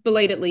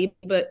 belatedly,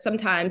 but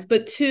sometimes,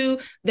 but two,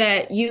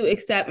 that you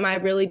accept my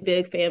really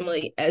big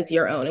family as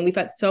your own. And we've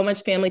had so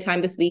much family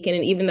time this weekend.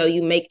 And even though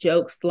you make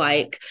jokes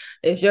like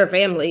it's your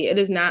family, it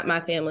is not my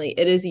family.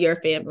 It is your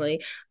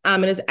family.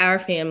 It is our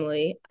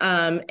family.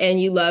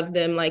 And you love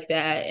them like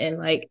that and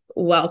like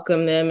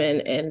welcome them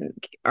and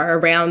are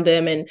around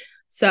them. And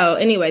so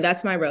anyway,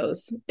 that's my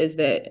rose, is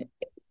that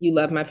you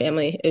love my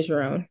family as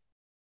your own.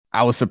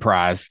 I was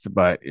surprised,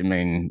 but I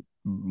mean,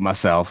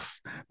 myself,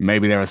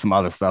 maybe there was some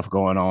other stuff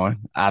going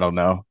on. I don't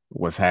know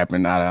what's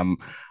happening. I'm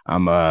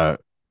a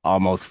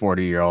almost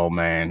 40-year-old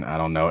man. I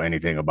don't know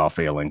anything about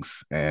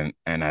feelings, and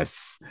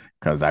that's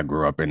because I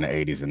grew up in the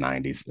 80s and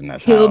 90s, and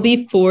that's He'll how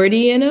be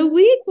 40 in a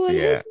week on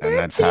his and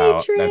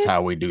birthday trip. that's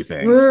how we do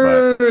things.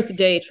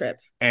 Birthday trip.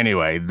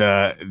 Anyway,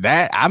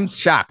 that I'm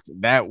shocked.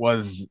 That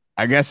was,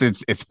 I guess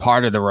it's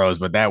part of the rose,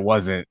 but that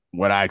wasn't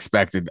what I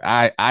expected.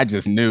 I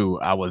just knew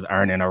I was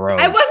earning a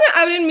rose.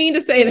 I didn't mean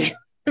to say that.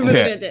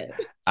 Yeah.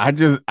 I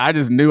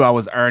just knew I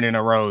was earning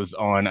a rose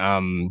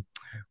on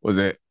was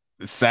it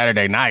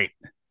Saturday night?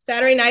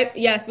 Saturday night,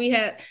 yes, we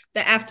had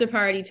the after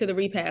party to the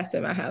repast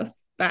in my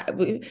house.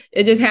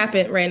 It just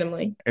happened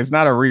randomly. It's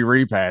not a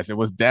repass. It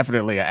was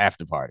definitely an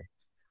after party,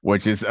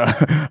 which is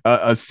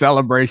a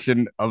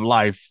celebration of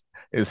life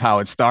is how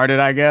it started,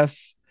 I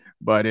guess.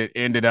 But it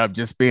ended up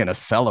just being a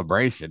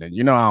celebration. And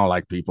I don't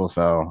like people,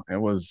 so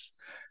it was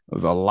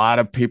a lot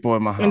of people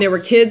in my house. And there were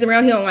kids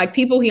around. He don't like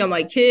people. He don't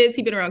like kids.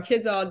 He's been around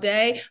kids all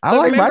day. But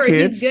like remember, my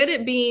kids. He's good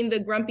at being the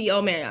grumpy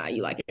old man.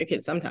 You like your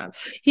kids sometimes.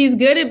 He's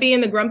good at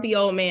being the grumpy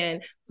old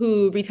man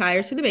who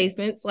retires to the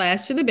basement /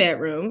 to the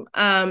bedroom,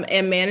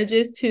 and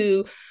manages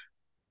to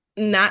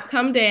not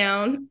come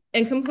down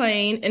and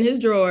complain in his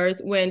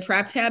drawers when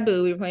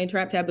we were playing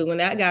Trap Taboo, when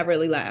that got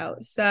really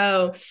loud.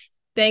 So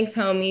thanks,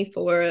 homie,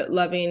 for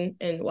loving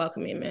and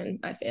welcoming me and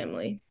my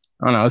family.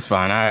 Oh no, it's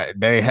fine.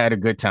 They had a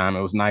good time.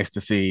 It was nice to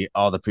see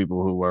all the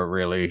people who were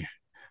really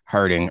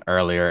hurting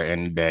earlier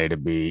in the day to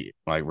be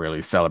like really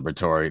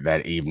celebratory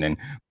that evening.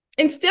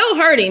 And still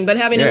hurting, but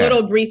having a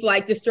little brief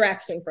like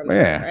distraction from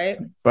that, right?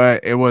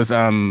 But it was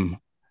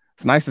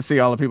it's nice to see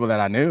all the people that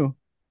I knew,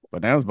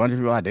 but there was a bunch of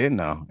people I didn't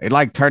know. It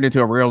like turned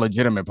into a real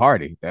legitimate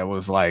party. That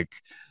was like,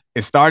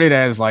 it started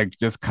as like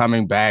just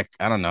coming back,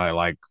 I don't know, at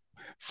like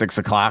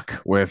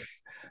 6:00 with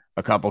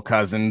a couple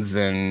cousins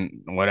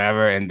and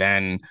whatever, and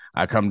then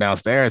I come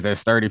downstairs,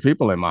 there's 30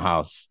 people in my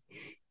house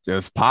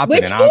just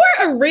popping. Which for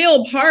a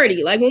real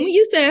party, like when we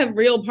used to have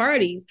real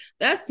parties,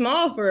 that's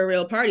small for a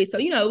real party. So,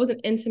 it was an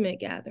intimate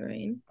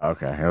gathering.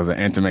 Okay. It was an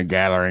intimate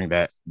gathering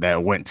that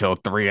went till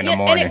 3 in the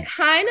morning. And it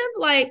kind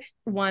of like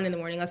 1 in the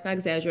morning, let's not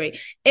exaggerate.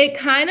 It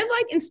kind of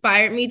like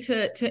inspired me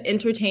to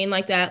entertain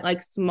like that,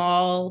 like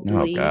small,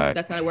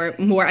 that's not a word,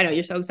 more. I know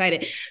you're so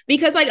excited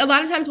because like a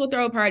lot of times we'll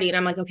throw a party and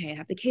I'm like, okay, I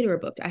have the caterer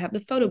booked. I have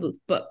the photo booth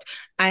booked.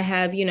 I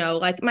have,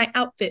 like my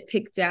outfit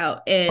picked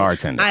out and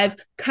bartender. I've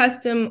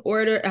custom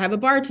ordered. I have a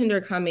bartender.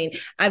 bartender coming.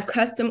 I've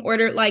custom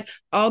ordered like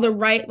all the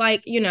right,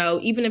 like, you know,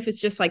 even if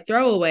it's just like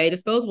throwaway,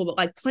 disposable, but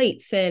like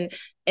plates and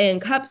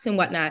cups and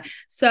whatnot.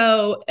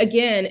 So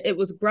again, it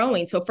was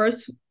growing. So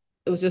first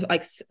it was just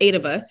like 8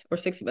 of us or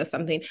 6 of us,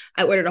 something.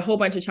 I ordered a whole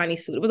bunch of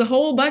Chinese food. It was a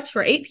whole bunch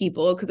for 8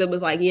 people because it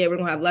was like, yeah, we're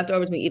going to have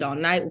leftovers. We eat all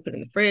night. We'll put it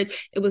in the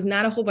fridge. It was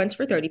not a whole bunch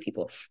for 30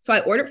 people. So I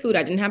ordered food.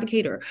 I didn't have a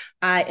caterer.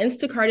 I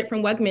Instacarted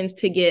from Wegmans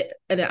to get,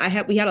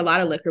 and we had a lot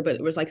of liquor, but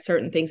it was like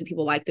certain things that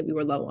people liked that we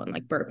were low on,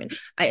 like bourbon.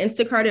 I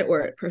Instacarted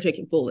or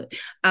particular bullet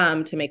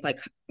to make like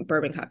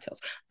bourbon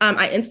cocktails.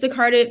 I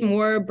Instacarted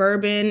more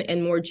bourbon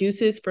and more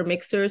juices for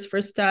mixers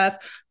for stuff.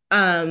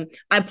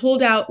 I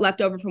pulled out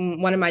leftover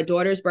from one of my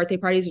daughter's birthday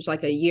parties, which was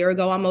like a year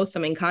ago almost,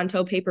 some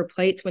Encanto paper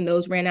plates. When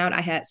those ran out,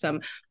 I had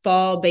some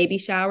fall baby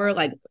shower,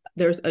 like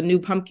there's a new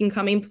pumpkin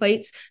coming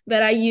plates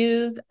that I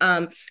used.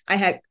 I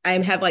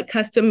have like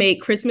custom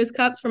made Christmas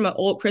cups from an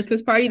old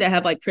Christmas party that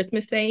have like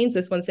Christmas sayings.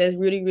 This one says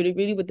Rudy, Rudy,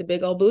 Rudy with the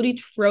big old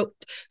booty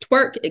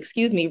twerk,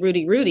 excuse me,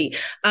 Rudy, Rudy.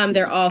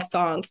 They're all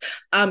songs,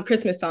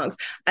 Christmas songs.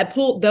 I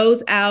pulled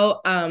those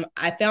out.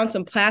 I found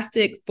some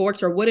plastic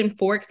forks or wooden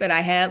forks that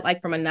I had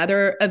like from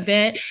another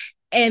event.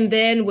 And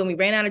then when we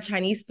ran out of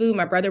Chinese food,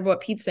 my brother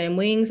bought pizza and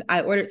wings.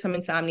 I ordered some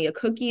Insomnia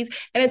cookies.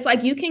 And it's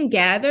like you can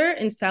gather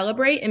and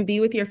celebrate and be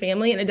with your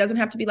family. And it doesn't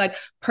have to be like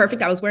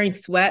perfect. I was wearing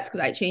sweats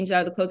because I changed out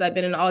of the clothes I've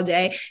been in all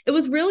day. It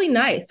was really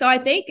nice. So I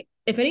think,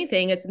 if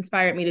anything, it's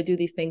inspired me to do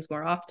these things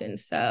more often.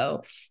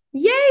 So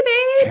yay,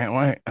 babe. Can't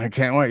wait. I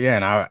can't wait. Yeah.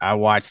 And I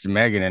watched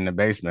Megan in the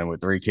basement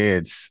with 3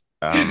 kids.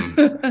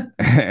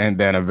 And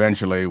then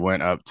eventually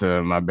went up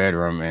to my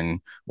bedroom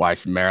and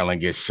watched Maryland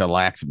get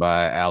shellacked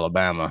by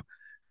Alabama.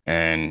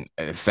 And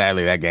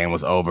sadly, that game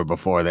was over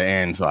before the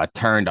end. So I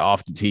turned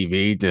off the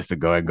TV just to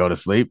go ahead and go to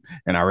sleep.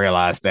 And I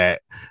realized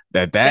that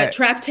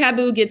trap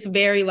taboo gets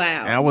very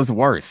loud. And it was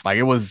worse. Like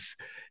it was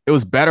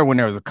better when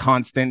there was a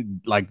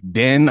constant like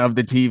din of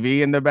the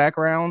TV in the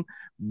background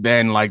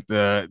than like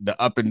the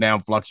up and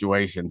down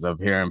fluctuations of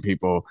hearing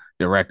people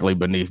directly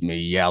beneath me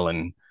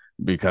yelling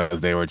because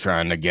they were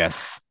trying to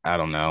guess, I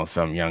don't know,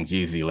 some Young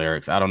Jeezy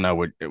lyrics. I don't know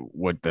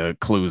what the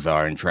clues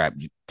are in Trap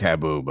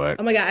Taboo, but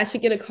oh my God, I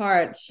should get a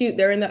card. Shoot,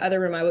 they're in the other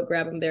room. I would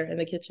grab them. They're in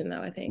the kitchen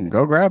though, I think.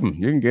 Go grab them.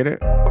 You can get it.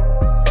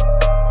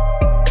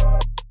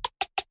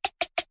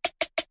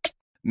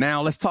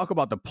 Now let's talk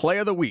about the play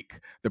of the week.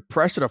 The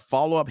pressure to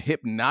follow up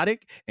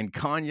Hypnotic and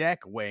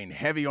Cognac weighing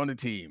heavy on the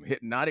team.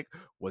 Hypnotic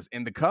was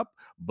in the cup,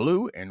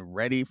 blue, and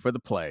ready for the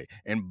play.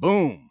 And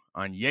boom,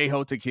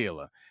 Añejo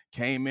Tequila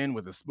came in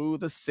with a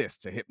smooth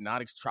assist to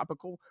Hypnotic's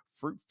tropical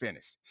fruit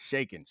finish.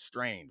 Shaken,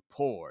 strained,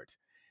 poured.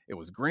 It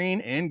was green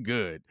and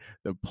good.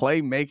 The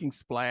playmaking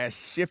splash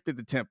shifted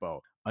the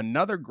tempo.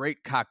 Another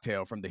great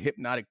cocktail from the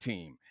Hypnotic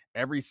team.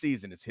 Every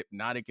season is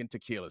Hypnotic and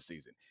Tequila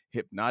season.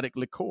 Hypnotic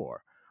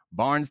Liqueur.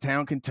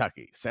 Barnstown,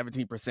 Kentucky.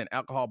 17%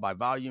 alcohol by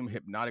volume.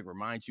 Hypnotic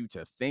reminds you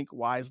to think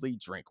wisely,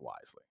 drink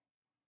wisely.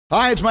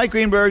 Hi, it's Mike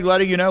Greenberg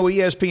letting you know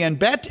ESPN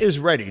Bet is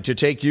ready to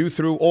take you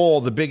through all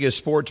the biggest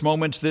sports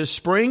moments this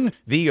spring.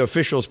 The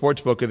official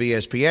sportsbook of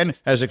ESPN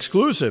has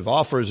exclusive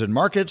offers and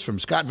markets from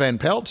Scott Van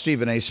Pelt,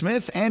 Stephen A.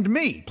 Smith, and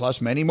me,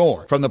 plus many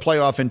more. From the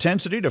playoff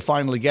intensity to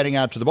finally getting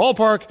out to the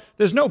ballpark,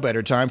 there's no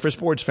better time for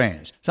sports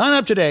fans. Sign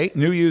up today.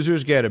 New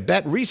users get a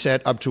bet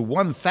reset up to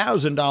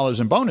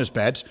 $1,000 in bonus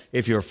bets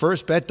if your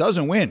first bet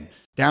doesn't win.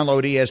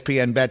 Download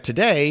ESPN Bet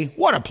today.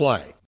 What a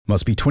play.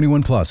 Must be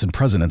 21 plus and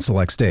present in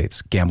select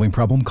states. Gambling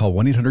problem? Call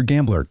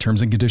 1-800-GAMBLER.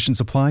 Terms and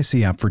conditions apply.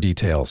 See app for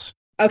details.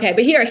 Okay,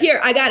 but here,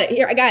 I got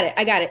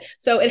it.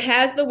 So it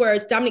has the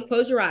words, Dominique,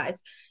 close your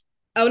eyes.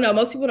 Oh no,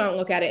 most people don't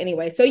look at it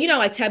anyway. So, you know,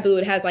 like Taboo,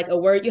 it has like a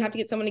word you have to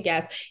get someone to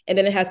guess. And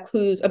then it has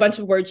clues, a bunch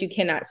of words you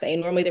cannot say.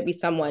 And normally there'd be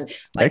someone.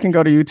 Like, they can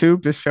go to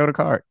YouTube, just show the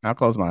card. I'll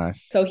close my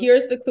eyes. So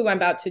here's the clue I'm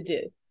about to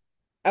do.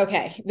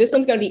 Okay, this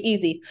one's going to be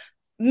easy.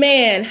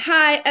 Man,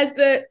 high as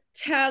the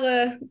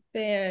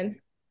Taliban.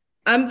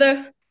 I'm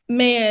the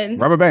man.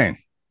 Rubber band.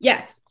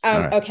 Yes.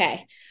 Right.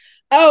 Okay.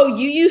 Oh,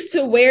 you used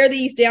to wear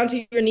these down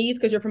to your knees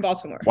because you're from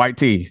Baltimore. White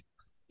tee.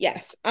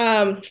 Yes.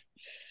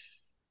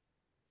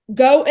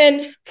 Go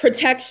in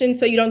protection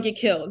so you don't get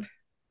killed.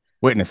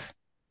 Witness.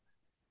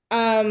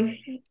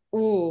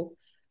 Ooh.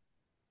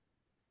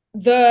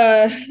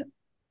 The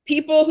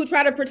people who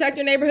try to protect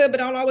your neighborhood but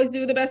don't always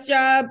do the best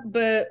job,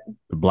 but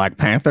the Black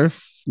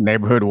Panthers,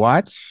 Neighborhood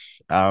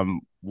Watch,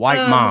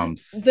 white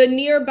moms. The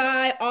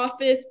nearby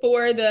office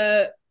for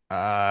the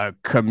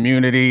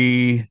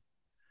community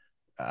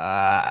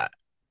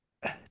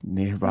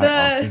nearby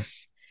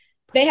office.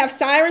 They have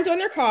sirens on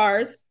their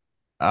cars.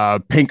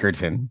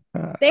 Pinkerton.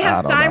 They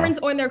have sirens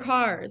on their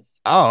cars.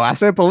 Oh, I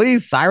said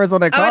police. Sirens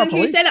on their car. I didn't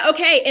hear you say that.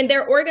 Okay, and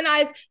they're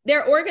organized.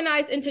 They're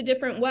organized into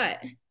different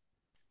what?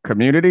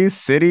 Communities,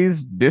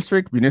 cities,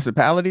 district,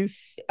 municipalities.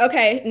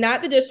 Okay,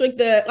 not the district.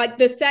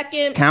 The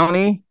second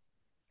county,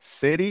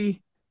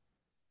 city.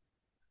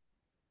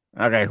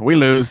 Okay, we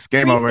lose.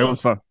 Game over. It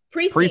was fun.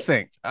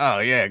 Precinct. Oh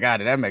yeah,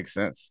 got it. That makes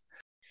sense.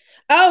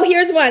 Oh,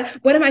 here's one.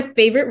 One of my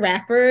favorite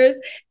rappers.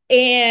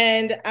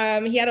 And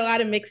he had a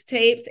lot of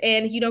mixtapes.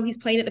 And, you know, he's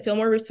playing at the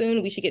Fillmore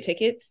soon. We should get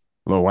tickets.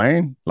 Lil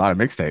Wayne, a lot of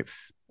mixtapes.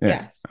 Yeah.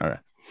 Yes. All right.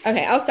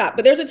 Okay, I'll stop.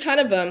 But there's a ton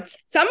of them.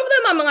 Some of them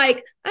I'm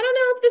like, I don't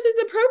know if this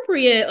is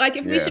appropriate. Like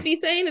if we should be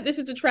saying that this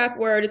is a trap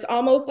word. It's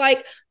almost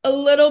like a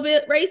little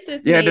bit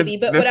racist, maybe,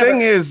 but the whatever. thing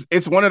is,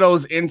 it's one of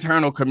those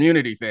internal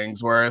community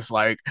things where it's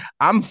like,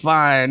 I'm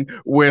fine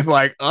with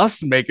like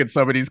us making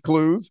some of these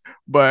clues,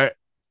 but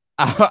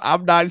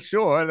I'm not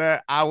sure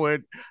that I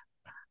would.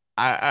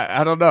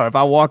 I don't know if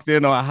I walked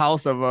in on a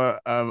house of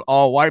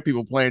all white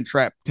people playing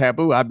trap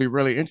taboo, I'd be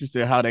really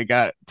interested how they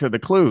got to the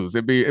clues.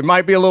 It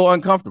might be a little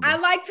uncomfortable. I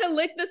like to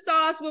lick the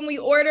sauce when we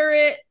order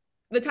it.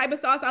 The type of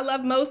sauce I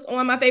love most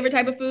on my favorite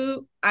type of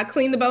food. I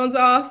clean the bones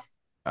off.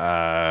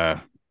 I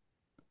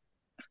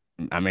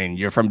mean,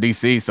 you're from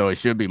DC, so it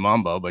should be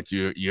mumbo, but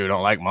you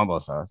don't like mumbo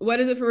sauce.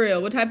 What is it for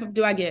real? What type of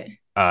do I get?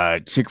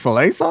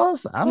 Chick-fil-A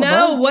sauce? I don't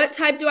know. What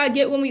type do I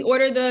get when we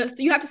order so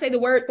you have to say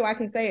the word so I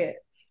can say it.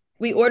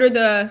 We order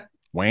the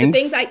wings, the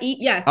things I eat.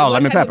 Yes. Oh,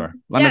 lemon pepper.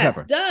 Lemon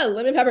pepper. Duh,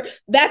 lemon pepper.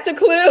 That's a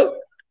clue.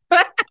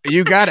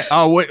 You got it.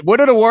 Oh,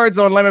 what are the words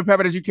on lemon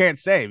pepper that you can't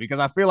say?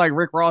 Because I feel like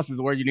Rick Ross is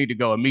where you need to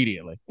go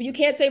immediately. You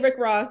can't say Rick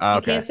Ross. Okay.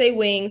 You can't say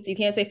wings. You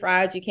can't say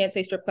fries. You can't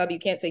say strip club. You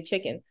can't say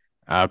chicken.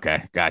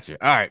 Okay, gotcha.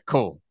 All right,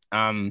 cool.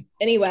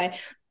 Anyway,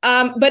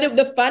 but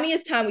the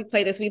funniest time we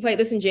played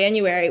this in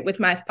January with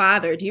my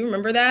father. Do you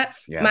remember that?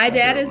 Yes, my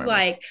dad is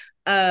like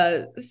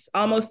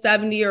almost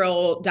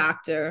 70-year-old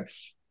doctor.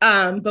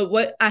 But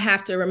what I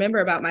have to remember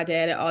about my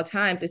dad at all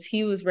times is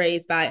he was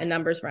raised by a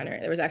numbers runner.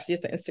 There was actually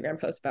just an Instagram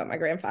post about my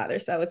grandfather.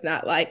 So it's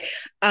not like,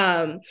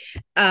 something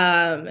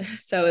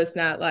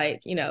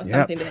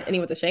that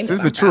anyone's ashamed of. This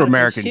is the true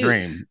American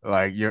dream.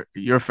 Like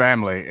your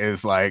family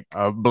is like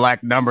a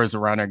black numbers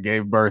runner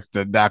gave birth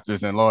to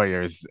doctors and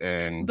lawyers.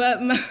 But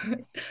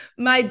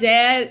my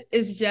dad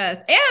is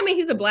just, and I mean,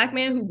 he's a black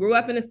man who grew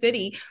up in a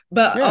city,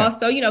 but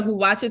also, who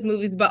watches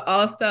movies, but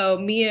also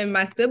me and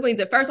my siblings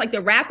at first, like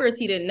the rappers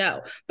he didn't know.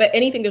 But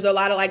anything, there's a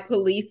lot of like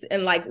police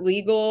and like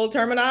legal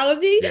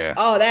terminology. Yeah.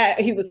 All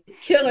that he was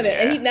killing it.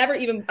 And he never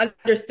even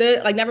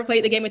understood, like never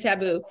played the game of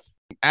Taboo.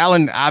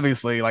 Alan,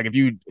 obviously, like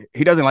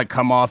he doesn't like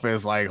come off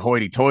as like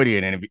hoity-toity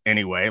in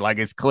any way. Like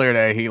it's clear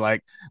that he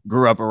like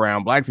grew up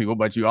around black people,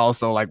 but you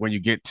also like when you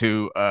get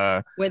to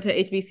went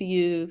to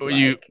HBCUs.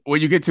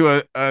 When you get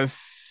to a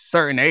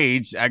certain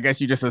age, I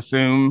guess you just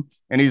assume,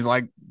 and he's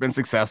like been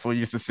successful, you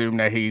just assume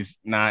that he's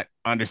not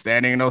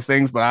understanding those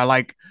things. But I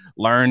like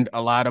learned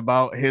a lot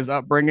about his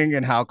upbringing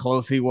and how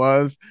close he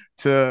was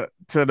to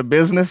the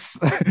business,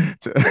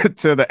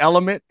 to the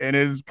element, and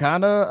is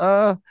kind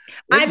of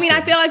I mean,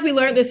 I feel like we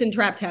learned this in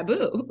Trap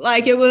Taboo.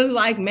 Like it was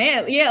like,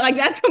 man, yeah, like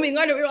that's when we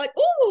learned it. We were like,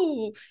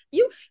 ooh,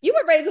 you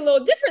were raised a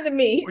little different than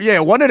me. Yeah,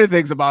 one of the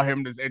things about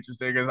him that's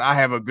interesting is I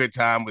have a good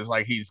time with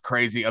like he's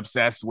crazy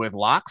obsessed with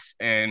locks,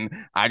 and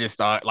I just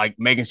thought like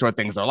making sure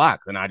things are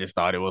locked, and I just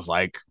thought it was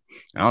like,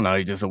 I don't know,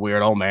 he's just a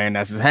weird old man.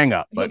 That's his hang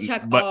up. But he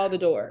checked all the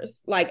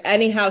doors, like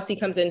any house he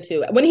comes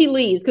into when he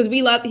leaves, because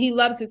he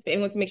loves his family,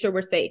 wants to make sure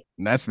we're safe.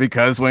 And that's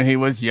because when he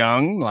was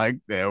young, like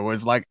there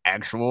was like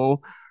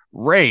actual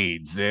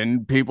raids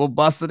and people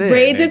busted in.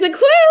 Raids is a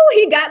clue.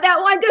 He got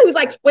that one dude who's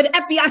like, "Well, the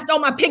FBI stole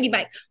my piggy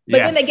bank, but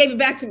then they gave it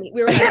back to me."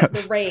 We were at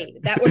the raid.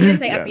 That we didn't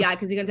say FBI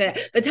because he couldn't say that.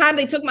 The time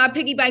they took my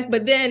piggy bank,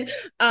 but then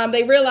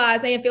they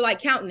realized they didn't feel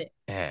like counting it.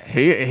 Yeah,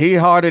 he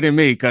harder than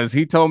me because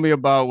he told me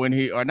about when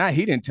he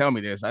didn't tell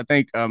me this. I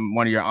think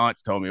one of your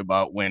aunts told me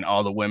about when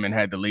all the women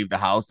had to leave the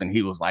house and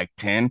he was like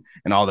 10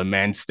 and all the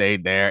men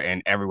stayed there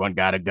and everyone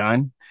got a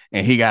gun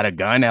and he got a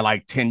gun at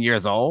like 10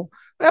 years old.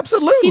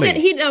 Absolutely.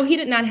 He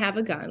did not have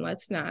a gun.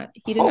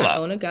 He did not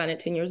own a gun at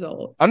 10 years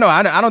old. Oh no,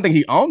 I don't think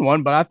he owned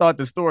one, but I thought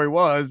the story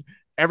was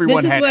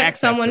everyone had access to This is what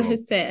someone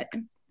has said.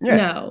 Yeah.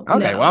 No.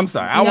 Okay. Well, I'm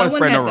sorry. I want to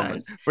spread no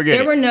rumors. Forget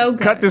there were no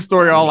guns. Cut this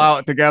story all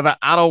out together.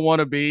 I don't want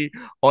to be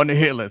on the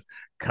hit list.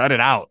 Cut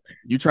it out.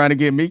 You trying to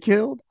get me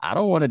killed? I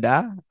don't want to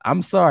die.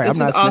 I'm sorry. This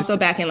I'm was not also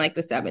back in like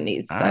the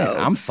 70s. So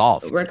I'm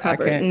soft. We're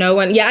covered. No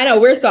one. Yeah, I know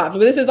we're soft. But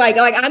this is like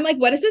I'm like,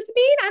 what does this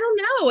mean? I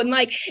don't know.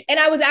 And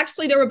I was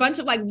actually, there were a bunch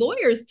of like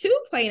lawyers too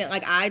playing it.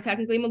 Like I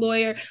technically am a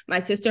lawyer, my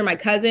sister, my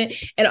cousin,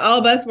 and all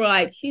of us were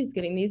like, he's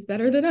getting these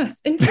better than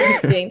us.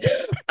 Interesting.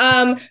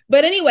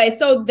 But anyway,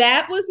 so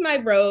that was my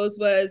rose,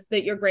 was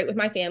that you're great with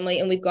my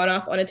family, and we've gone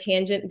off on a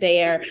tangent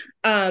there.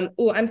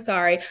 I'm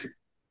sorry.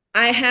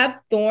 I have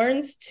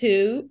thorns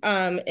too,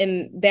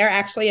 and they're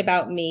actually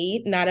about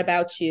me, not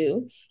about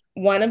you.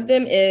 One of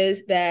them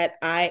is that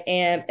I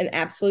am an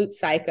absolute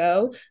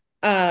psycho,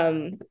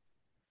 and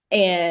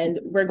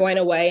we're going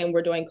away and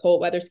we're doing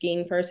cold weather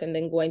skiing first and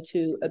then going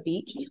to a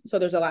beach. So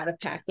there's a lot of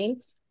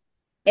packing.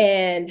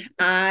 And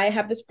I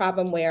have this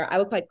problem where I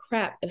look like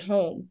crap at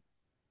home,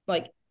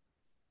 like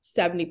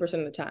 70%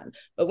 of the time.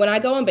 But when I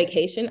go on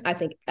vacation, I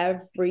think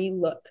every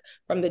look,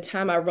 from the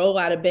time I roll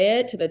out of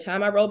bed to the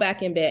time I roll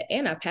back in bed,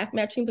 and I pack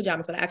matching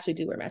pajamas, but I actually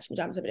do wear matching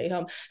pajamas every day at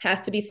home, has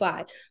to be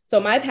fly. So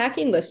my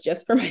packing list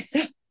just for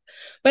myself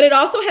But it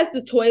also has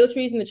the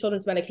toiletries and the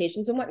children's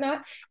medications and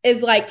whatnot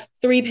is like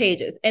 3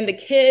 pages. And the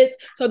kids,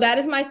 so that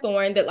is my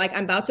thorn that like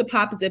I'm about to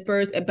pop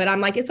zippers, but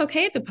I'm like, it's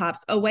okay if it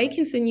pops. Away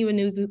can send you a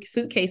new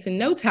suitcase in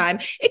no time.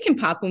 It can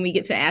pop when we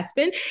get to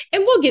Aspen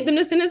and we'll get them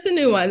to send us a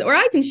new one. Or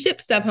I can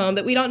ship stuff home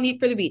that we don't need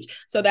for the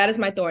beach. So that is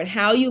my thorn.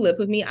 How you live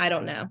with me, I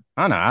don't know.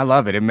 I know. I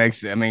love it. It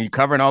makes, I mean,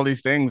 covering all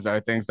these things are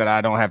things that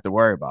I don't have to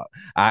worry about.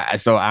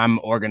 So I'm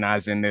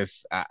organizing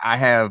this. I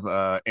have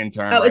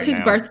intern. Oh, it's right his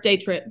now. Birthday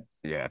trip.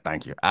 Yeah,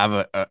 thank you. I have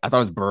I thought it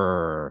was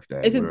birthday.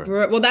 Is it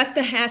well, that's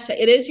the hashtag.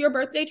 It is your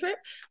birthday trip,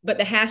 but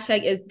the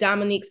hashtag is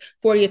Dominique's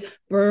 40th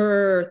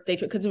birthday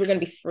trip because we're gonna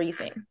be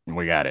freezing.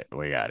 We got it.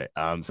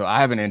 So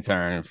I have an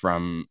intern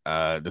from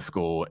the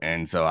school,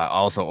 and so I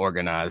also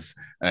organize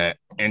an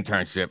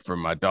internship for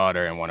my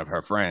daughter and one of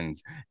her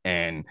friends.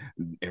 And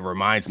it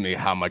reminds me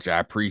how much I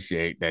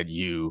appreciate that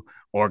you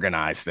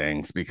organize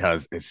things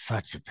because it's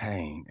such a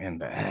pain in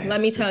the ass. Let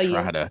me tell you,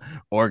 try to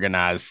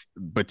organize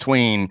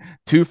between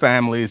 2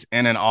 families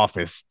in an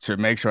office to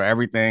make sure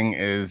everything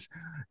is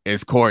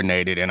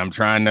coordinated. And I'm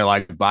trying to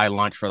like buy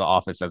lunch for the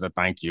office as a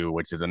thank you,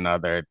 which is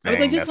another thing. I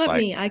was like, just let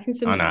me. I can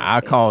send.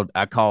 I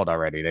called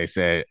already. They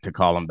said to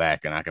call them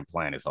back and I can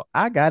plan it. So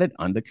I got it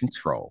under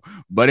control.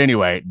 But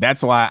anyway,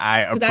 that's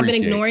why because I've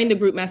been ignoring the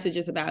group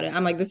messages about it.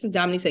 I'm like, this is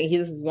Dominique saying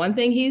this is one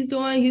thing he's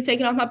doing. He's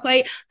taking off my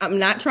plate. I'm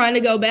not trying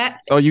to go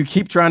back. So you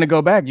keep trying to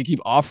go back. You keep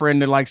offering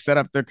to like set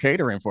up the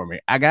catering for me.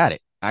 I got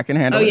it. I can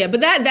handle it. Oh yeah,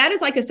 but that is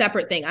like a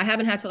separate thing. I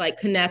haven't had to like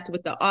connect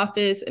with the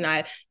office, and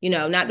I,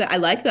 not that I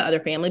like the other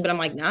family, but I'm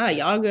like, nah,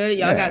 y'all good,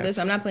 y'all got this.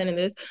 I'm not planning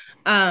this.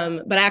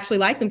 But I actually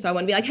like them, so I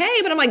want to be like,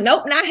 hey, but I'm like,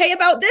 nope, not hey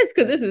about this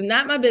because this is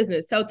not my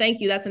business. So thank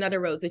you. That's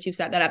another rose that you've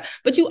set that up.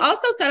 But you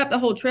also set up the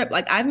whole trip.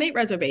 Like I've made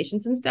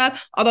reservations and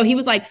stuff. Although he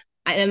was like,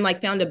 and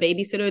like found a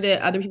babysitter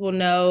that other people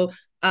know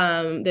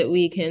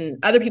that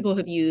other people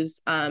have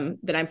used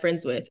that I'm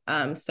friends with,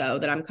 so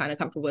that I'm kind of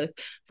comfortable with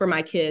for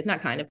my kids,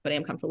 not kind of, but I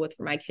am comfortable with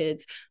for my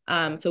kids,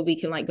 so we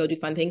can like go do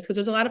fun things because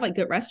there's a lot of like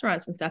good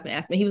restaurants and stuff. And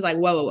asked me, he was like,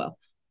 whoa,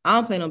 I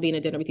don't plan on being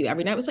at dinner with you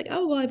every night. I was like,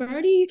 oh well, I've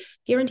already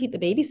guaranteed the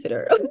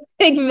babysitter,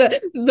 like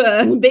the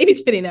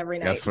babysitting every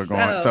night. Yes, we're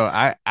going. So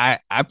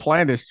I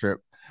planned this trip.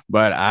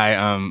 But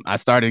I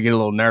started to get a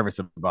little nervous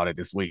about it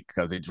this week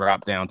because it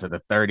dropped down to the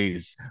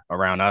 30s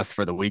around us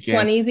for the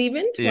weekend. 20s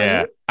even? 20s?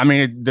 Yeah. I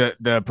mean,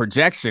 the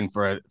projection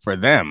for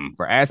them,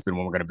 for Aspen,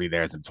 when we're going to be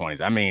there is the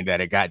 20s. I mean, that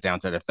it got down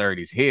to the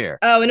 30s here.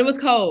 Oh, and it was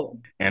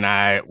cold. And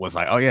I was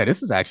like, oh, yeah,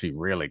 this is actually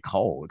really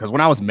cold. Because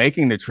when I was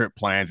making the trip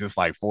plans, it's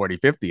like 40,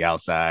 50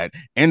 outside.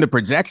 And the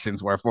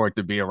projections were for it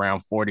to be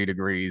around 40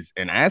 degrees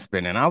in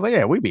Aspen. And I was like,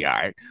 yeah, we'd be all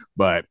right.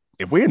 But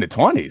if we're in the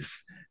 20s,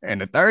 in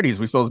the 30s,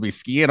 we're supposed to be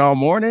skiing all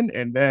morning,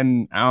 and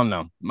then I don't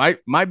know,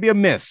 might be a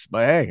miss,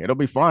 but hey, it'll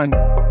be fun.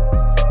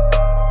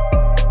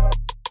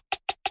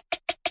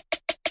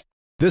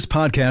 This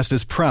podcast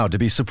is proud to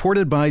be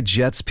supported by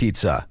Jets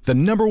Pizza, the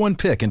 #1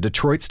 pick in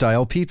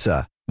Detroit-style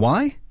pizza.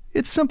 Why?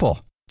 It's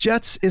simple.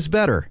 Jets is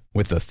better.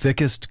 With the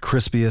thickest,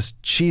 crispiest,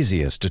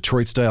 cheesiest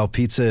Detroit-style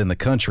pizza in the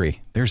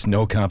country, there's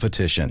no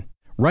competition.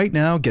 Right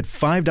now, get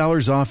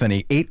 $5 off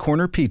any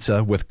 8-corner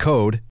pizza with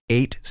code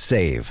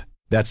 8SAVE.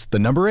 That's the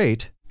number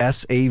 8,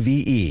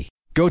 SAVE.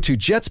 Go to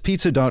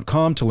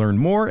jetspizza.com to learn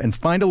more and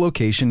find a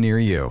location near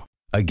you.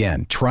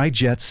 Again, try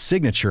Jet's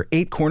signature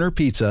 8-corner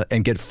pizza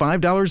and get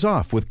 $5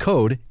 off with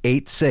code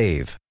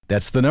 8SAVE.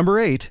 That's the number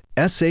 8,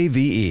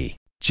 SAVE.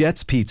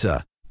 Jet's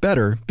Pizza.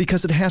 Better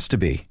because it has to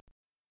be.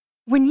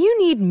 When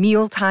you need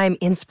mealtime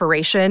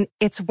inspiration,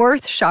 it's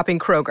worth shopping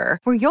Kroger,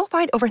 where you'll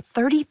find over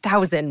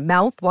 30,000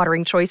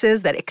 mouth-watering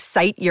choices that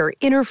excite your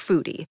inner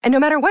foodie. And no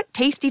matter what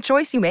tasty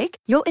choice you make,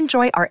 you'll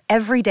enjoy our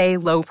everyday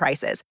low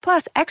prices,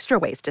 plus extra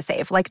ways to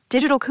save, like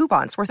digital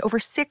coupons worth over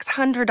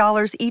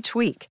 $600 each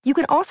week. You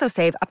can also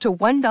save up to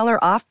 $1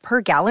 off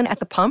per gallon at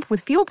the pump with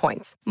fuel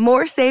points.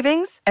 More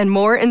savings and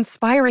more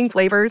inspiring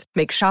flavors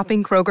make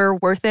shopping Kroger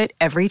worth it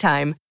every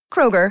time.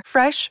 Kroger,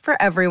 fresh for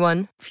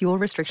everyone. Fuel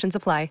restrictions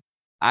apply.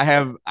 I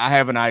have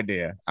an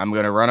idea. I'm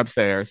gonna run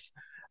upstairs.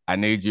 I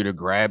need you to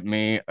grab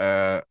me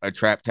a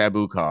trap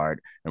taboo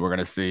card, and we're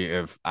gonna see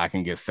if I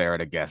can get Sarah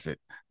to guess it.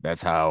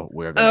 That's how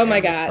we're gonna. Oh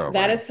my God,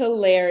 that is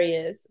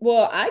hilarious.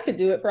 Well, I could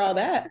do it for all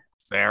that.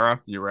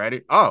 Sarah, you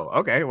ready? Oh,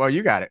 okay. Well,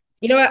 you got it.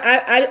 You know what?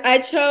 I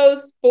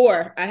chose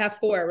 4. I have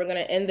 4. We're gonna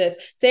end this.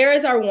 Sarah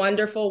is our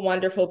wonderful,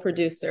 wonderful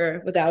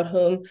producer, without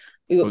whom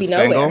we would be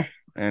nowhere.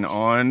 And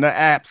on the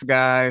apps,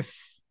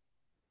 guys.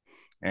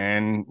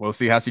 And we'll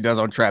see how she does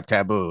on Trap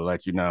Taboo.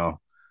 Let you know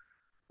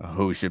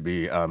who should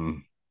be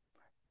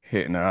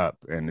hitting her up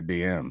in the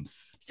DMs.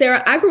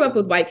 Sarah, I grew up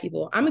with white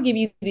people. I'm gonna give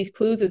you these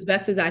clues as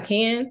best as I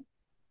can.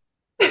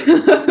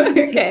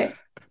 Okay.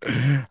 All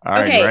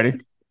right, okay. You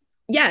ready?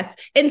 Yes.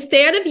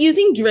 Instead of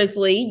using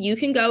Drizzly, you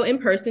can go in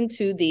person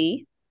to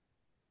the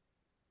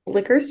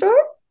liquor store.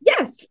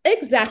 Yes,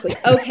 exactly.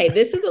 Okay,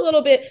 this is a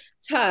little bit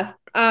tough.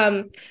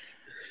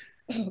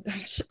 Oh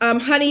gosh.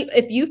 Honey,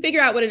 if you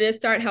figure out what it is,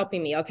 start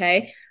helping me,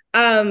 okay?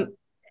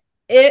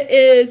 It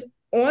is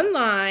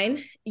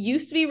online,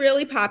 used to be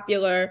really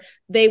popular.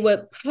 They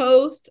would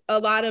post a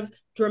lot of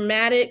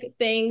dramatic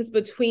things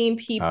between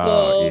people.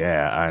 Oh,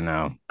 yeah, I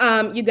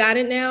know. You got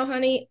it now,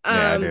 honey?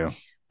 Yeah, I do.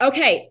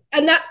 Okay.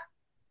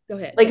 Go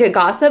ahead. Like a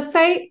gossip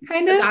site,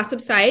 kind of? A gossip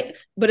site,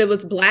 but it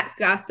was black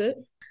gossip.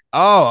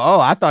 Oh,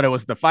 I thought it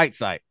was the fight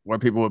site where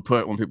people would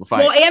put when people fight.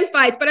 Well, and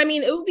fights, but I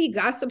mean, it would be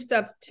gossip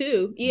stuff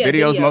too. Yeah,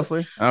 videos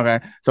mostly. Okay,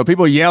 so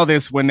people yell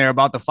this when they're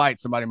about to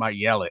fight. Somebody might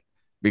yell it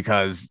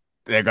because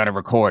they're gonna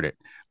record it.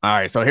 All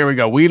right, so here we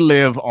go. We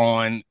live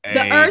on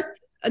the Earth,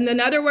 and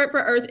another word for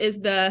Earth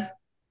is the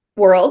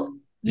world.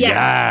 Yes.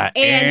 Yeah,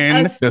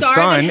 and a star the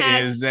sun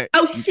that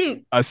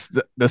has,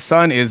 the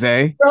sun is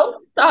a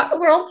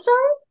world star.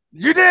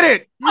 You did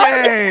it!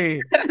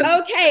 Yay!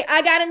 Okay,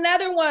 I got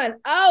another one.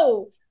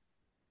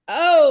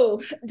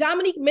 Oh,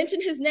 Dominique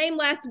mentioned his name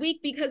last week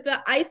because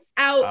the iced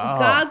out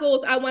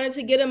goggles I wanted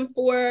to get him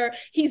for.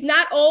 He's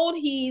not old,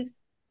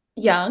 he's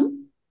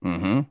young.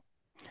 Mm-hmm.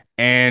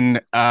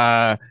 And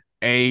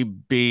A,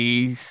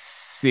 B,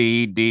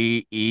 C,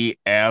 D, E,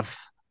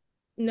 F.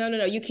 No.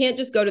 You can't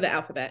just go to the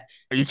alphabet.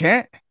 You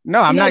can't?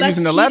 No, I'm not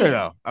using the letter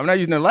though. I'm not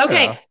using the letter.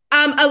 Okay.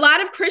 A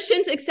lot of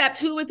Christians accept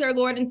who is their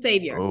Lord and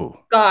Savior. Ooh.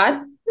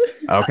 God.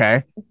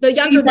 Okay. The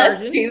younger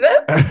version.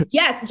 Jesus?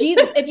 Yes,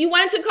 Jesus. If you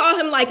wanted to call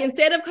him, like,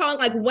 instead of calling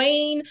like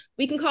Wayne,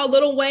 we can call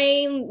little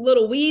Wayne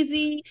Little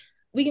Wheezy.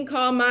 We can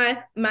call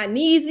my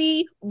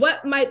Neezy.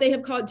 What might they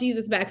have called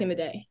Jesus back in the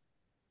day?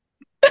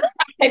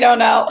 I don't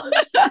know.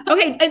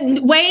 Okay,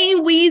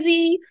 Wayne,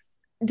 Wheezy,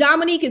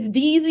 Dominique is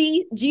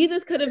Deezy.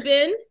 Jesus could have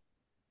been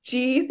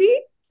Jeezy.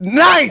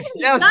 Nice.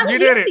 Yes, you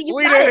did it.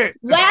 We did it.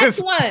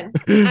 Last one.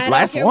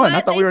 Last one.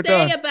 I thought we were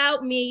done.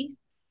 About me.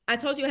 I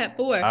told you I had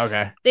 4.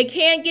 Okay. They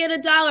can't get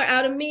 $1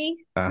 out of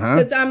me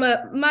because I'm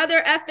a mother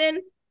effing.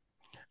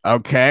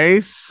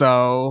 Okay,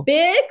 so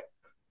big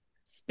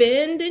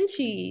spend and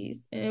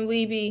cheese, and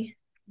we be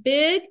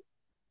big.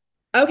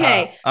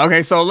 Okay.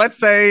 Okay, so let's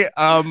say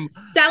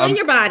selling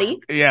your body.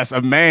 Yes,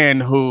 a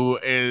man who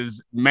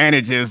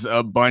manages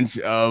a bunch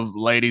of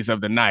ladies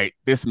of the night.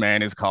 This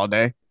man is called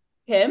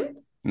him.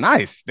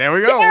 Nice. There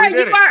we go. Sarah, we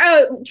did you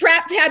are a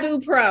trap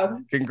taboo pro.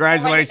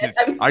 Congratulations.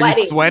 Oh, are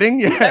you sweating?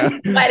 Yeah. I'm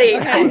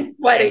sweating. Okay. I'm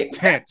sweating.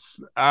 Intense.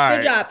 All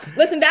right. Good job.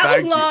 Listen, that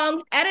Thank was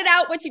long. Edit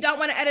out what you don't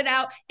want to edit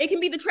out. It can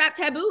be the trap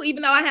taboo,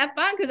 even though I have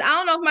fun, because I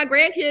don't know if my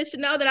grandkids should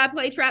know that I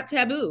play trap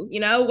taboo.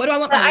 You know, what do I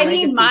want my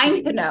legacy need mine to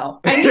be? To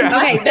know.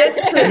 Okay, that's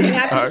true. We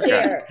have to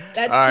share.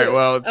 That's all right. true.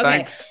 Well,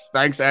 okay.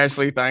 Thanks,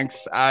 Ashley.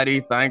 Thanks,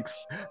 Adi.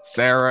 Thanks,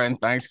 Sarah. And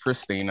thanks,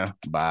 Christina.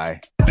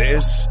 Bye.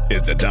 This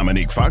is the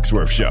Dominique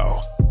Foxworth Show.